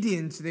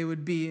obedient they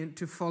would be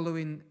to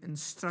following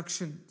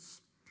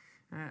instructions.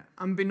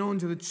 Unbeknown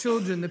to the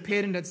children, the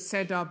parent had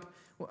set up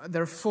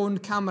their phone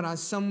camera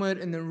somewhere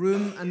in the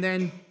room and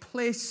then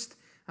placed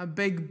a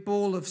big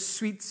bowl of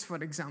sweets, for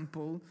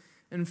example,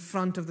 in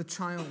front of the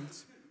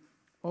child.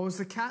 What was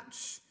the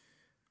catch?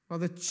 Well,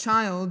 the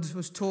child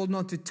was told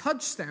not to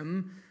touch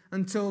them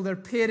until their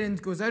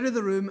parent goes out of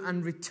the room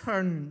and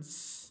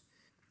returns.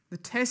 The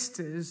test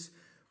is,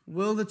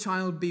 will the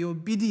child be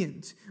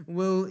obedient?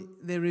 Will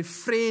they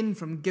refrain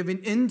from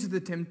giving in to the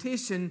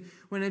temptation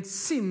when it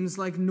seems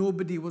like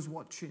nobody was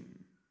watching?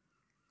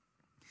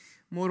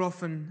 More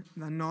often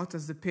than not,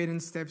 as the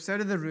parent steps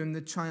out of the room, the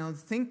child,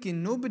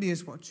 thinking nobody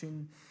is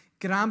watching,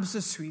 grabs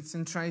the sweets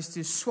and tries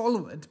to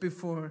swallow it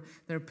before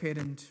their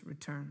parent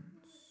returns.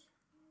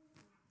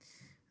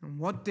 And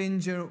what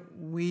danger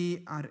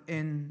we are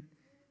in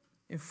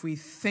if we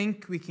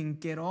think we can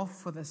get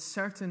off with a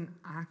certain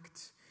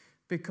act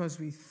because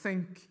we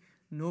think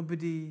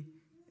nobody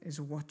is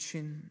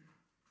watching.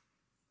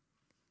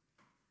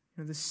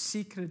 You know, the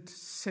secret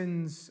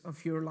sins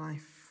of your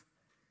life,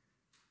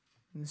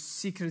 the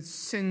secret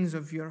sins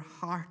of your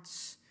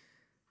hearts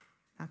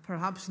that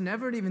perhaps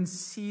never even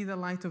see the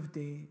light of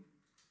day.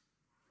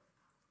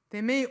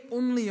 They may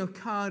only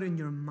occur in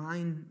your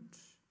mind.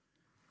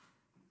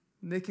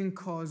 They can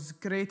cause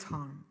great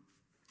harm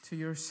to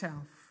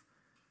yourself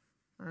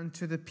and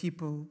to the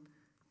people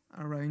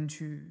around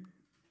you.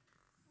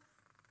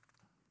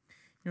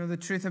 You know, the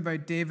truth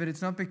about David,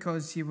 it's not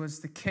because he was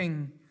the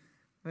king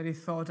that he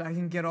thought, I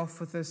can get off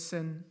with this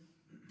sin.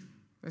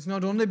 It's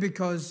not only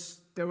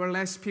because there were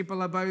less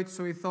people about,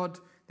 so he thought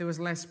there was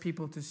less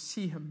people to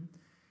see him.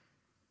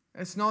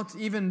 It's not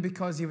even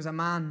because he was a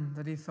man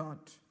that he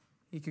thought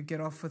he could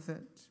get off with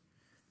it.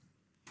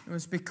 It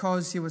was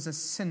because he was a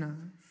sinner.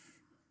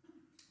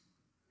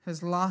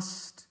 His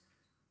lust,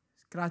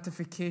 his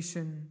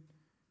gratification,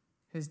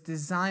 his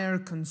desire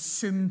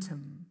consumed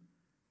him,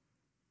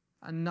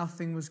 and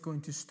nothing was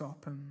going to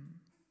stop him.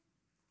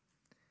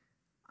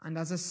 And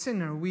as a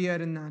sinner, we are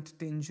in that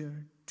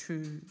danger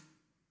too.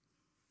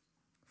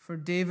 For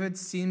David,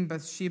 seeing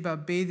Bathsheba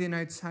bathing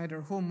outside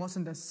her home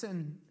wasn't a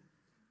sin,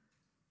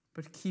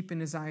 but keeping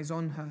his eyes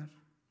on her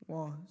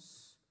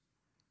was.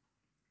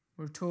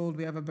 We're told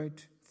we have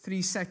about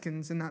 3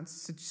 seconds in that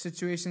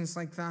situations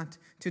like that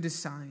to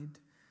decide,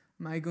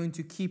 am I going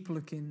to keep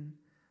looking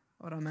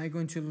or am I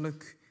going to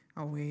look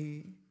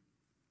away?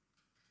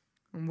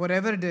 And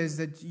whatever it is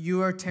that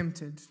you are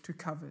tempted to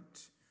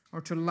covet or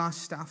to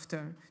lust after,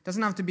 it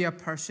doesn't have to be a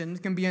person,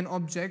 it can be an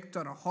object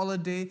or a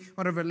holiday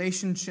or a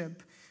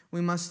relationship.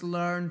 We must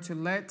learn to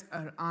let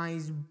our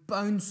eyes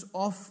bounce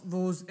off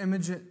those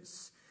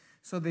images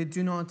so they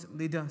do not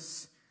lead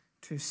us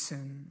to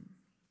sin.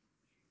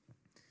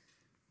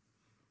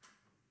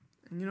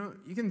 And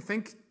you can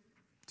think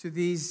to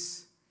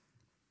these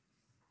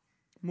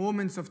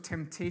moments of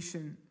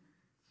temptation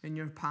in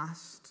your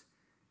past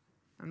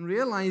and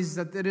realize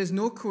that there is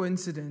no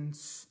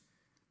coincidence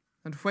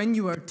that when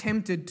you were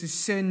tempted to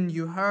sin,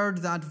 you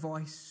heard that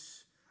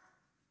voice,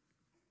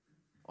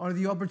 or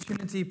the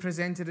opportunity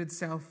presented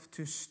itself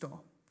to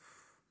stop.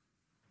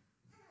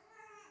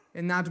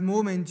 In that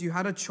moment, you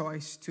had a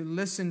choice to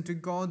listen to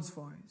God's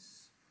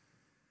voice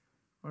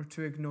or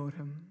to ignore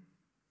him.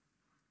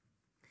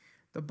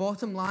 The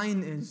bottom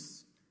line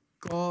is,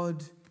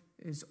 God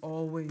is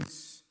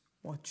always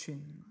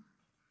watching.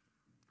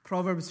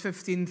 Proverbs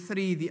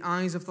 15:3, the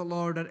eyes of the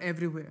Lord are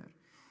everywhere,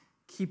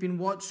 keeping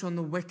watch on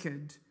the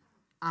wicked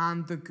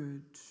and the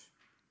good.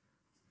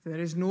 There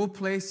is no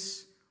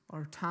place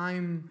or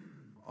time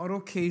or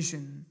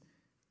occasion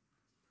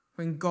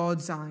when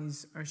God's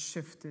eyes are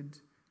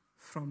shifted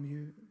from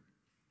you.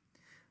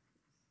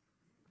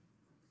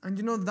 And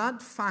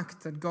that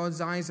fact that God's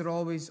eyes are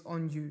always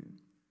on you,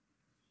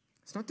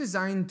 it's not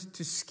designed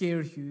to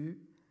scare you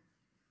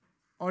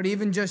or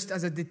even just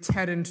as a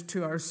deterrent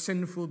to our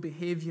sinful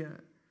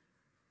behavior.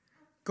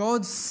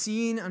 God's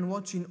seeing and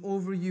watching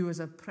over you is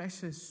a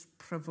precious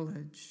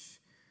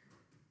privilege.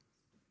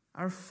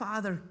 Our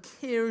Father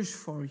cares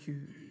for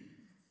you.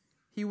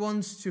 He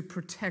wants to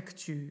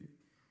protect you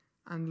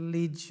and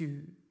lead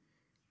you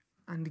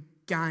and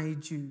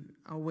guide you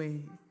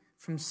away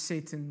from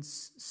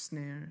Satan's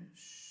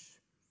snares.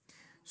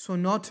 So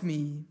not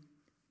me,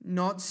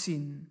 not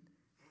seen,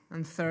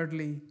 and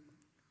thirdly,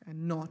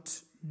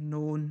 not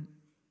known.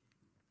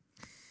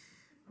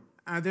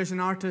 There's an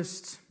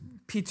artist,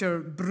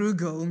 Peter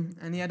Bruegel,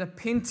 and he had a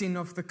painting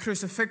of the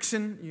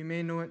crucifixion. You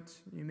may know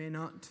it, you may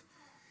not.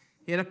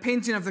 He had a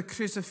painting of the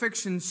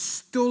crucifixion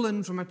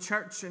stolen from a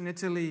church in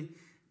Italy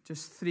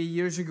just 3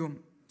 years ago.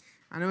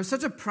 And it was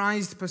such a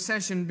prized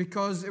possession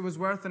because it was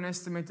worth an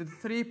estimated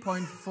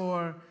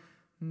 £3.4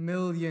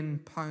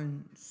 million.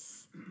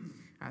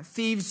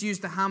 Thieves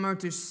used a hammer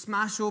to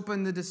smash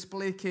open the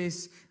display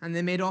case, and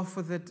they made off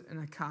with it in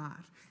a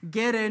car.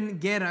 Get in,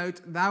 get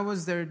out. That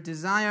was their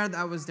desire,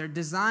 that was their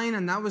design,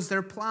 and that was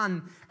their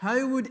plan.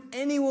 How would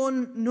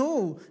anyone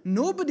know?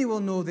 Nobody will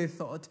know, they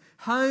thought.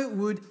 How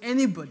would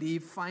anybody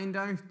find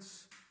out?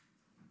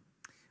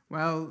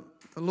 Well,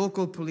 the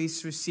local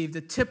police received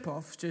a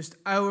tip-off just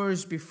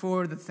hours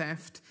before the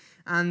theft,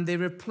 and they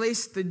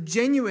replaced the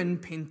genuine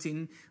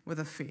painting with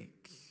a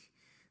fake.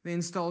 They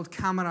installed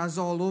cameras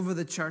all over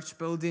the church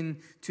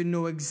building to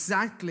know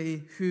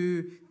exactly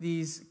who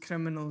these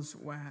criminals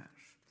were.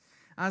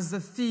 As the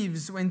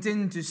thieves went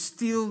in to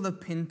steal the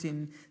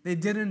painting, they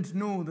didn't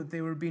know that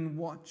they were being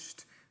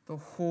watched the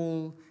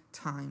whole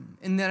time.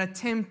 In their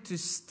attempt to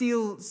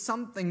steal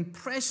something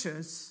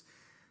precious,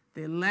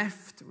 they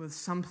left with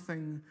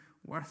something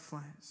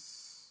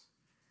worthless.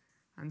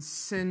 And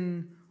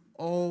sin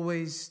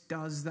always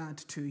does that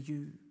to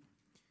you.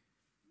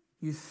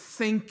 You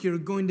think you're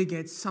going to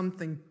get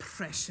something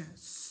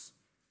precious,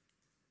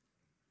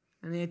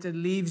 and yet it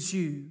leaves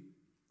you,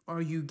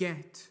 or you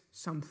get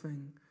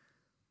something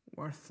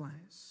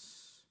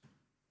worthless.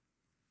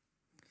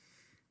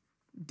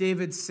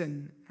 David's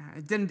sin,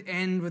 it didn't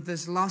end with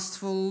this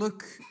lustful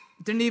look.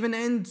 It didn't even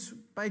end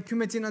by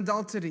committing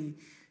adultery.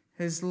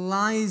 His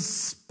lies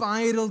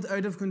spiraled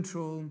out of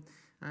control.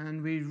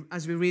 And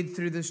as we read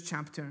through this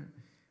chapter,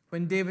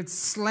 when David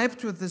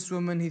slept with this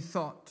woman, he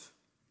thought,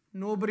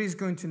 nobody's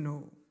going to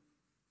know.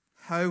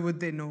 How would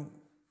they know?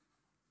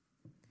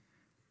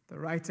 The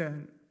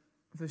writer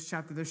of this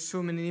chapter, there's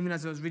so many, even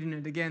as I was reading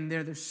it again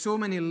there's so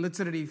many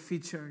literary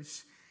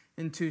features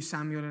in 2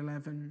 Samuel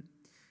 11.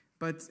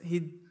 But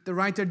the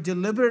writer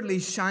deliberately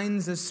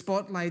shines a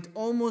spotlight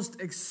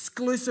almost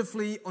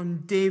exclusively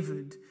on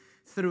David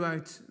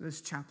throughout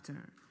this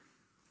chapter.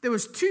 There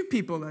was 2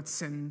 people that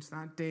sinned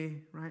that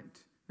day,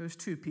 right? There was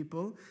 2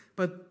 people.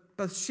 But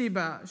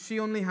Bathsheba, she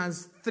only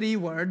has 3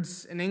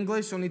 words in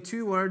English, only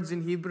 2 words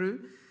in Hebrew.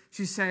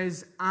 She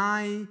says,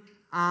 I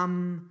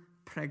am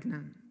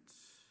pregnant.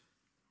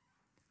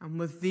 And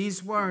with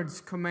these words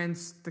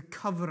commenced the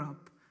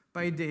cover-up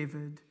by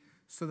David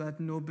so that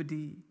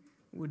nobody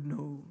would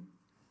know.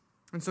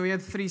 And so he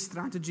had 3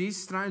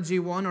 strategies. Strategy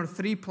 1, or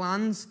 3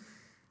 plans.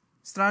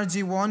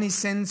 Strategy 1, he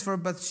sends for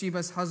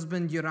Bathsheba's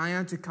husband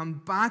Uriah to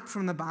come back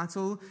from the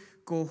battle,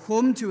 go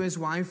home to his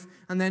wife,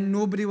 and then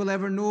nobody will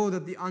ever know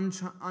that the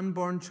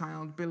unborn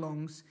child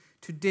belongs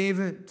to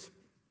David.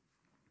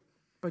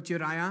 But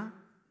Uriah,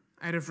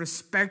 out of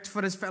respect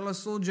for his fellow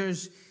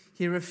soldiers,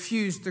 he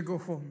refused to go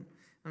home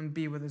and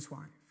be with his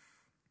wife.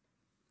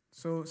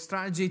 So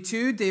strategy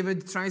 2,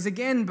 David tries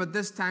again, but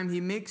this time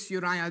he makes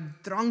Uriah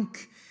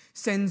drunk,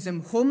 sends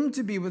him home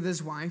to be with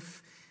his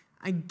wife.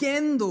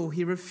 Again, though,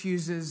 he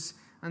refuses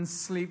and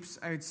sleeps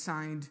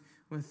outside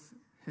with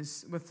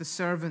the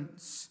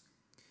servants.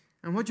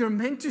 And what you're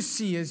meant to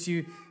see as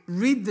you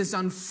read this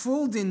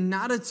unfolding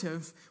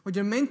narrative, what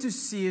you're meant to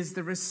see is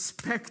the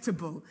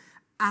respectable,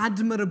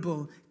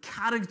 admirable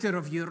character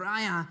of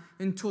Uriah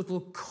in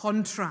total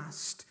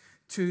contrast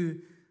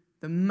to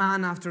the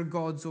man after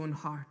God's own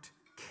heart,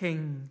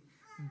 King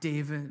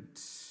David.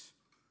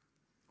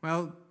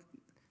 Well,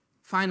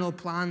 final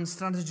plan,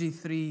 strategy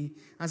 3.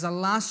 As a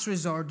last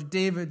resort,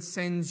 David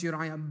sends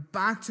Uriah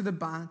back to the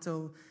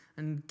battle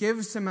and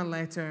gives him a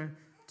letter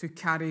to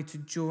carry to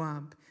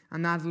Joab.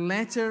 And that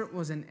letter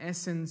was, in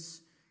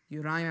essence,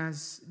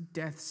 Uriah's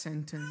death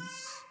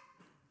sentence.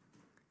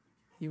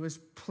 He was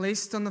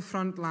placed on the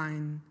front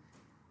line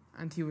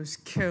and he was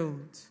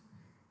killed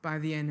by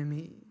the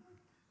enemy.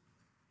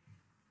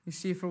 You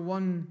see, for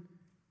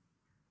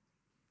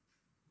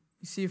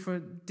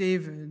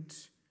David,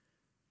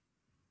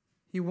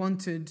 he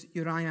wanted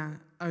Uriah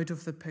out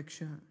of the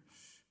picture.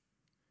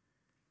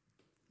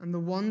 And the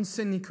one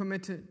sin he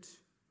committed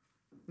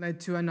led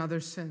to another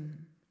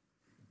sin,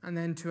 and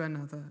then to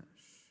another.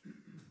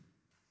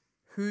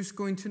 Who's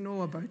going to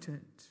know about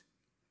it?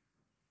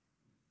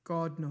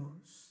 God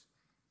knows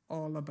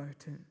all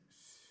about it.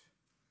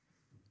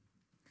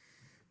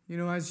 You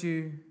know, as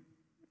you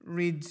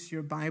read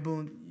your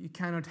Bible, you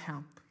cannot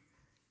help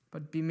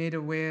but be made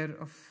aware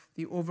of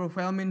the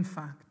overwhelming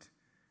fact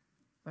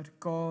that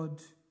God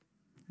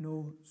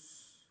knows.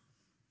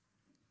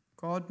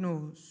 God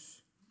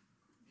knows.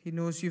 He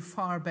knows you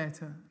far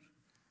better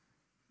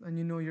than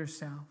you know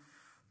yourself.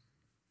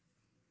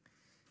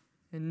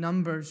 In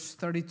Numbers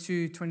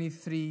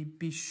 32:23,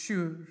 be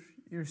sure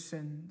your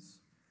sins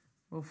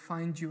will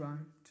find you out.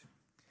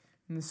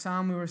 In the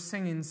psalm we were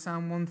singing,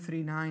 Psalm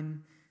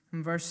 139,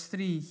 in verse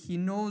 3, he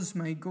knows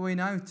my going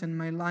out and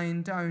my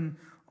lying down.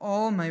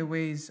 All my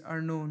ways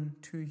are known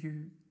to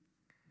you.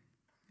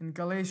 In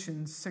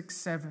Galatians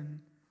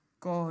 6:7,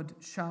 God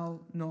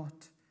shall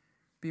not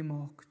be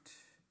mocked.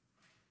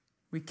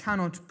 We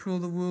cannot pull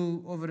the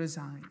wool over his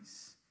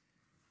eyes.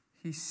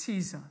 He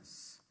sees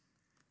us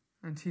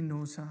and he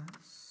knows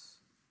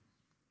us.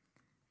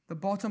 The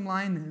bottom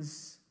line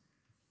is,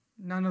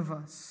 none of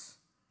us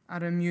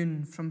are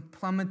immune from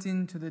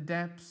plummeting to the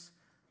depths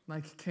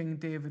like King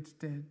David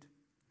did.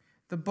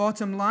 The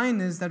bottom line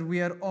is that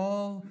we are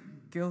all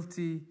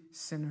guilty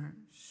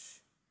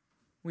sinners.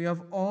 We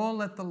have all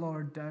let the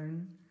Lord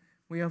down.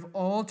 We have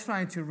all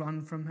tried to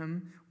run from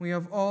him. We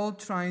have all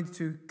tried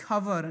to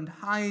cover and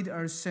hide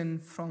our sin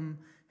from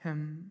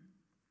him.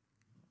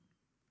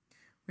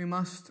 We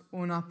must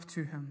own up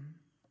to him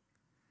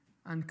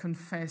and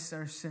confess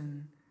our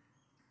sin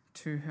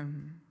to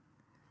him.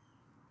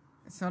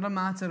 It's not a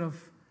matter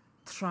of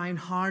trying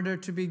harder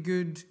to be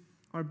good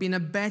or being a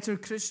better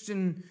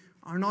Christian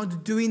or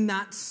not doing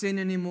that sin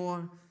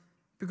anymore,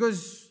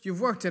 because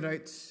you've worked it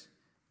out.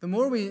 The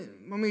more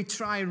when we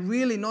try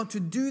really not to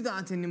do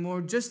that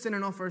anymore, just in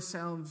and of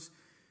ourselves,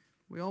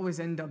 we always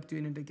end up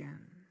doing it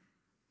again.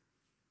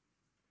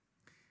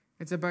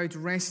 It's about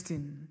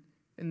resting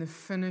in the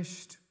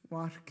finished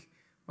work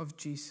of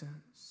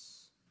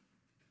Jesus.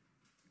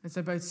 It's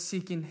about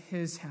seeking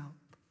his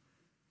help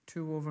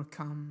to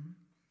overcome.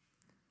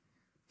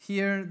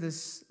 Hear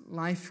this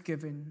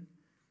life-giving,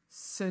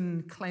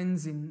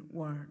 sin-cleansing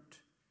word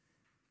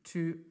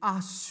to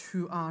us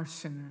who are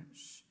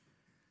sinners,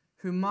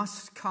 who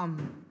must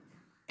come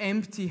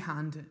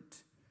empty-handed,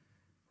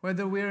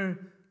 whether we're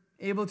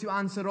able to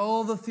answer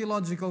all the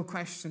theological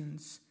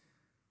questions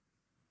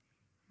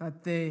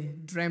that they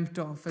dreamt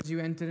of as you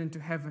entered into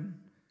heaven,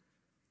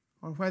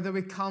 or whether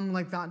we come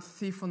like that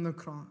thief on the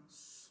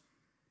cross.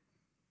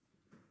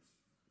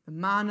 The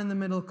man in the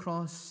middle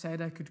cross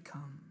said, I could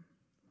come.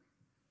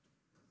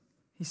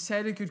 He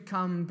said he could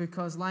come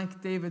because,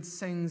 like David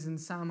sings in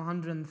Psalm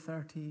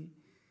 130,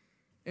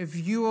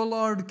 if you, O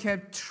Lord,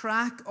 kept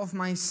track of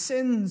my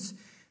sins,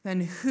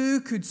 then who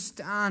could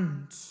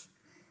stand?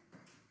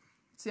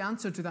 It's the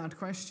answer to that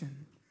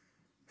question.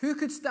 Who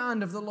could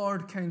stand if the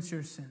Lord counts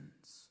your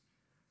sins?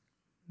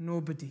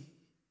 Nobody.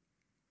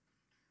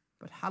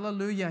 But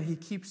hallelujah, he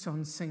keeps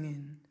on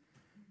singing.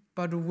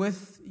 But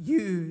with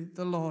you,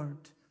 the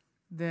Lord,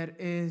 there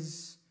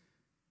is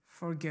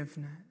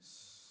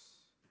forgiveness.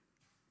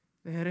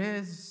 There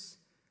is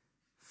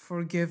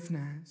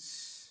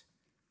forgiveness.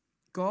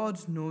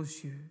 God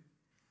knows you,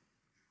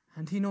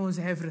 and he knows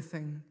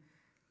everything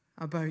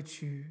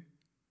about you,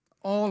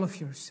 all of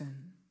your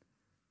sin,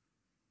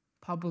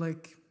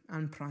 public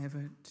and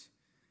private.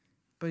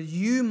 But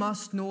you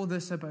must know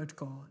this about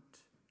God.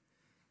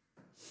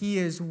 He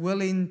is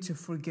willing to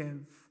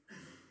forgive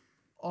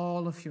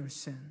all of your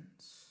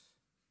sins.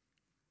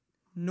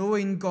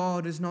 Knowing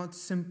God is not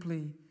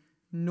simply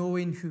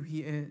knowing who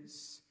he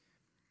is.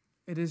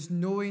 It is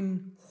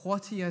knowing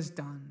what he has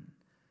done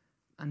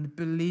and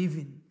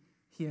believing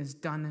he has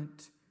done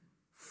it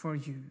for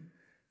you.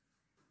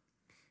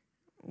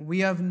 We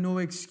have no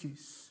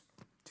excuse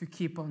to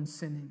keep on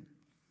sinning,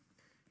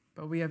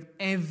 but we have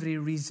every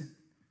reason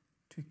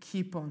to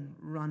keep on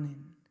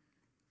running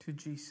to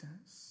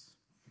Jesus.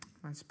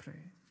 Let's pray.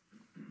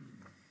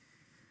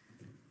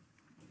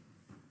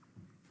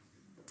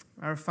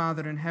 Our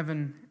Father in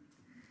heaven,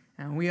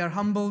 we are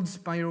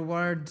humbled by your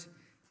word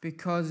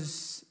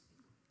because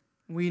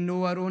we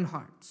know our own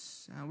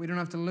hearts. We don't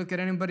have to look at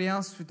anybody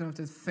else. We don't have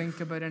to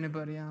think about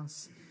anybody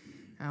else.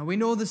 We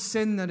know the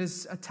sin that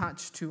is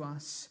attached to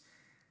us.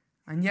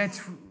 And yet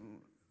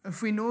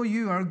If we know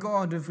you are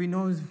God, if we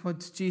know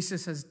what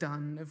Jesus has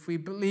done, if we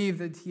believe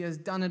that he has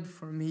done it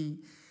for me,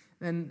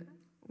 then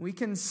we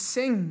can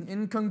sing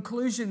in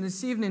conclusion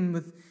this evening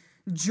with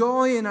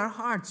joy in our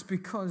hearts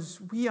because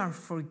we are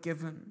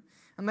forgiven.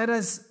 And let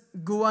us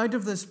go out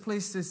of this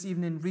place this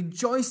evening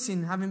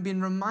rejoicing, having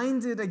been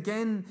reminded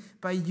again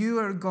by you,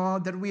 our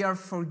God, that we are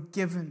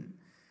forgiven.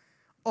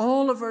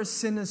 All of our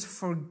sin is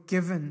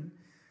forgiven.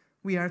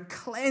 We are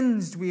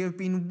cleansed, we have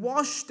been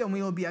washed, and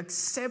we will be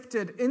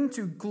accepted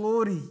into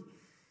glory.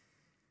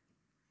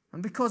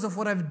 And because of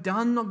what I've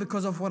done, not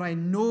because of what I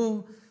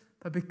know,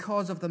 but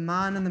because of the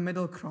man in the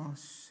middle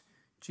cross,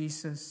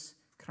 Jesus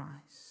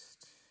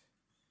Christ.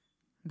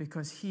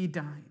 Because he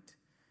died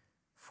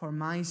for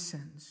my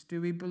sins. Do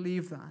we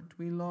believe that?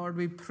 Lord,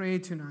 we pray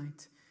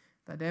tonight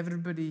that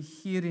everybody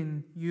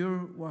hearing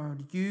your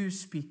word, you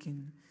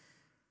speaking,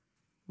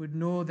 would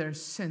know their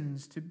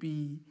sins to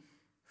be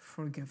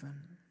forgiven.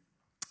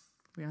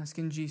 We ask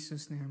in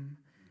Jesus' name.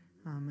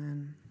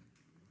 Amen.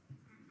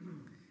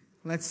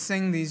 Let's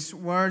sing these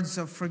words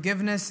of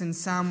forgiveness in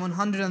Psalm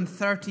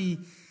 130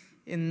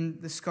 in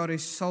the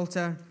Scottish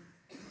Psalter.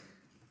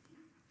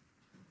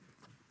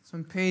 It's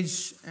on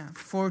page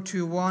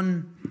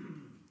 421.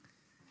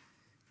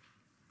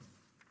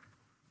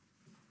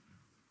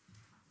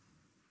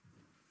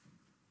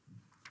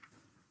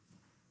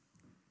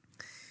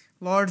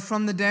 Lord,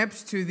 from the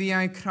depths to thee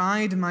I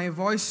cried, my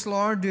voice,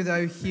 Lord, do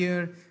thou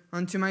hear.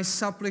 Unto my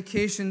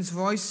supplications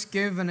voice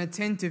give an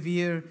attentive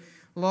ear.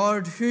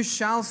 Lord, who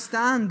shall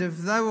stand if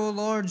thou, O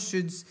Lord,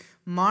 shouldst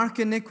mark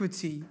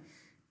iniquity?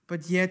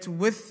 But yet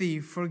with thee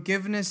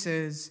forgiveness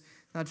is,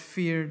 that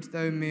feared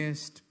thou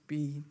mayest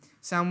be.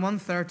 Psalm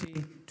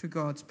 130, to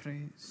God's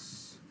praise.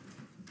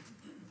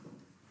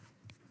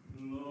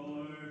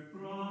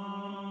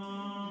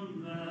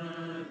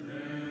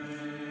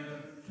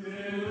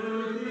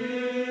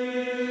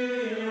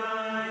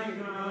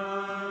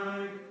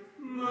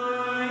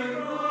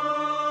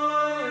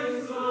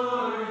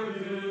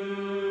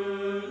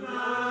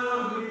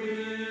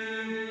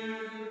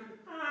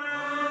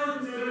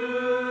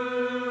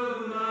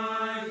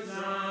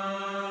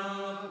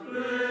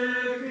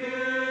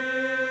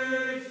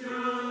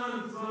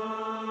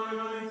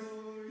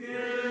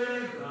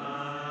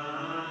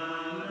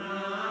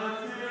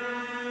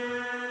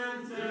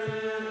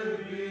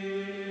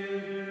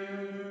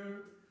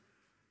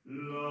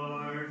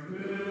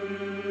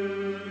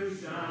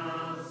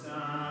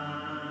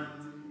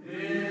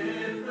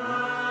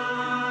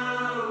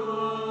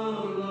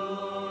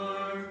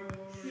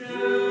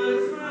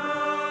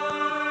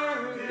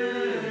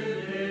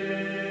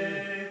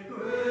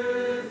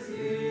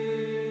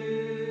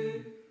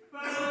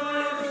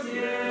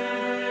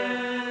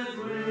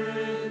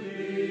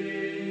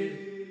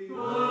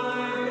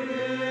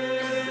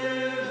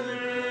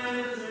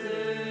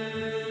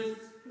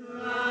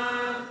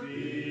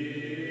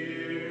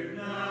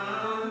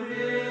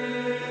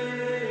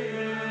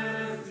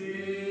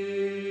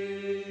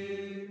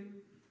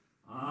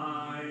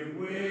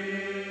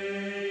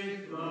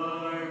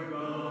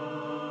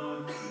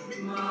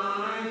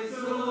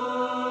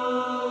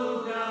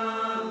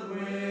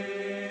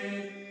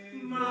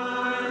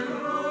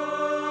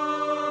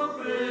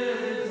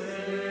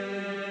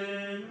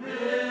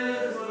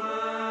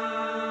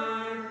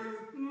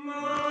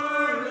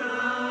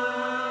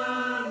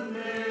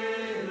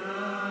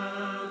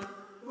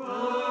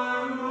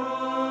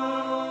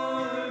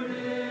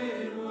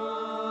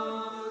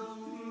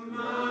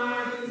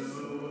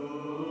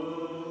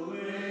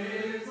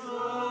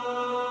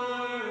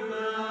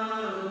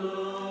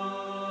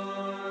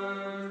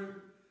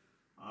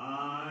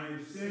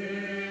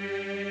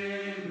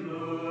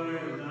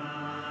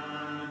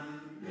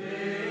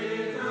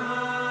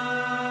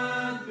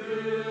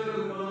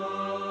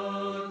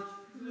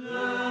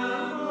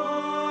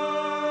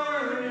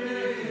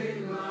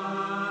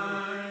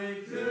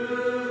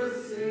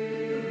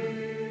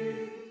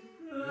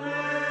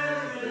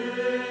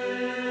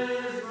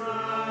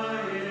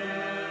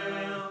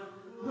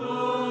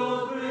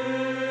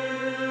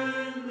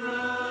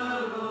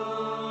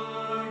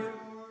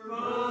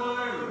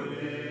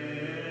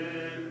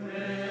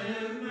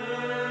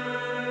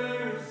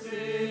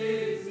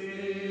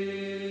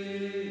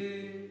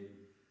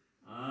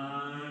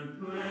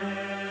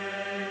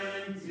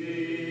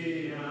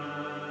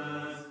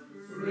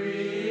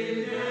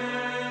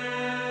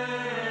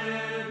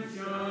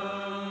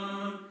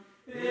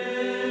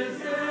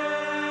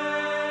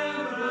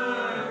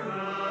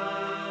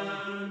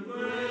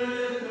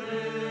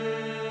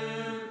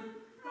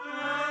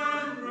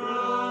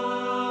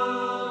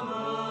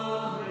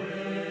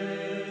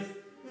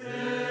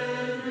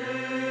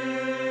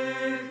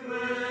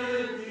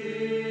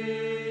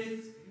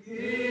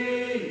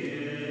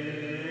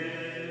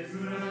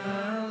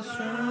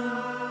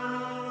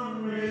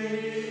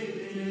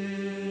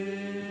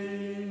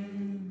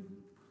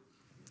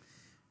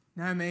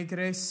 Now may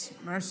grace,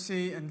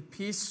 mercy, and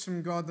peace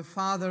from God the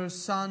Father,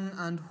 Son,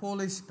 and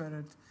Holy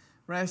Spirit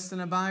rest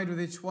and abide with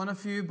each one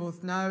of you,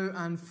 both now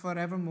and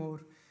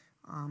forevermore.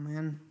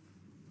 Amen.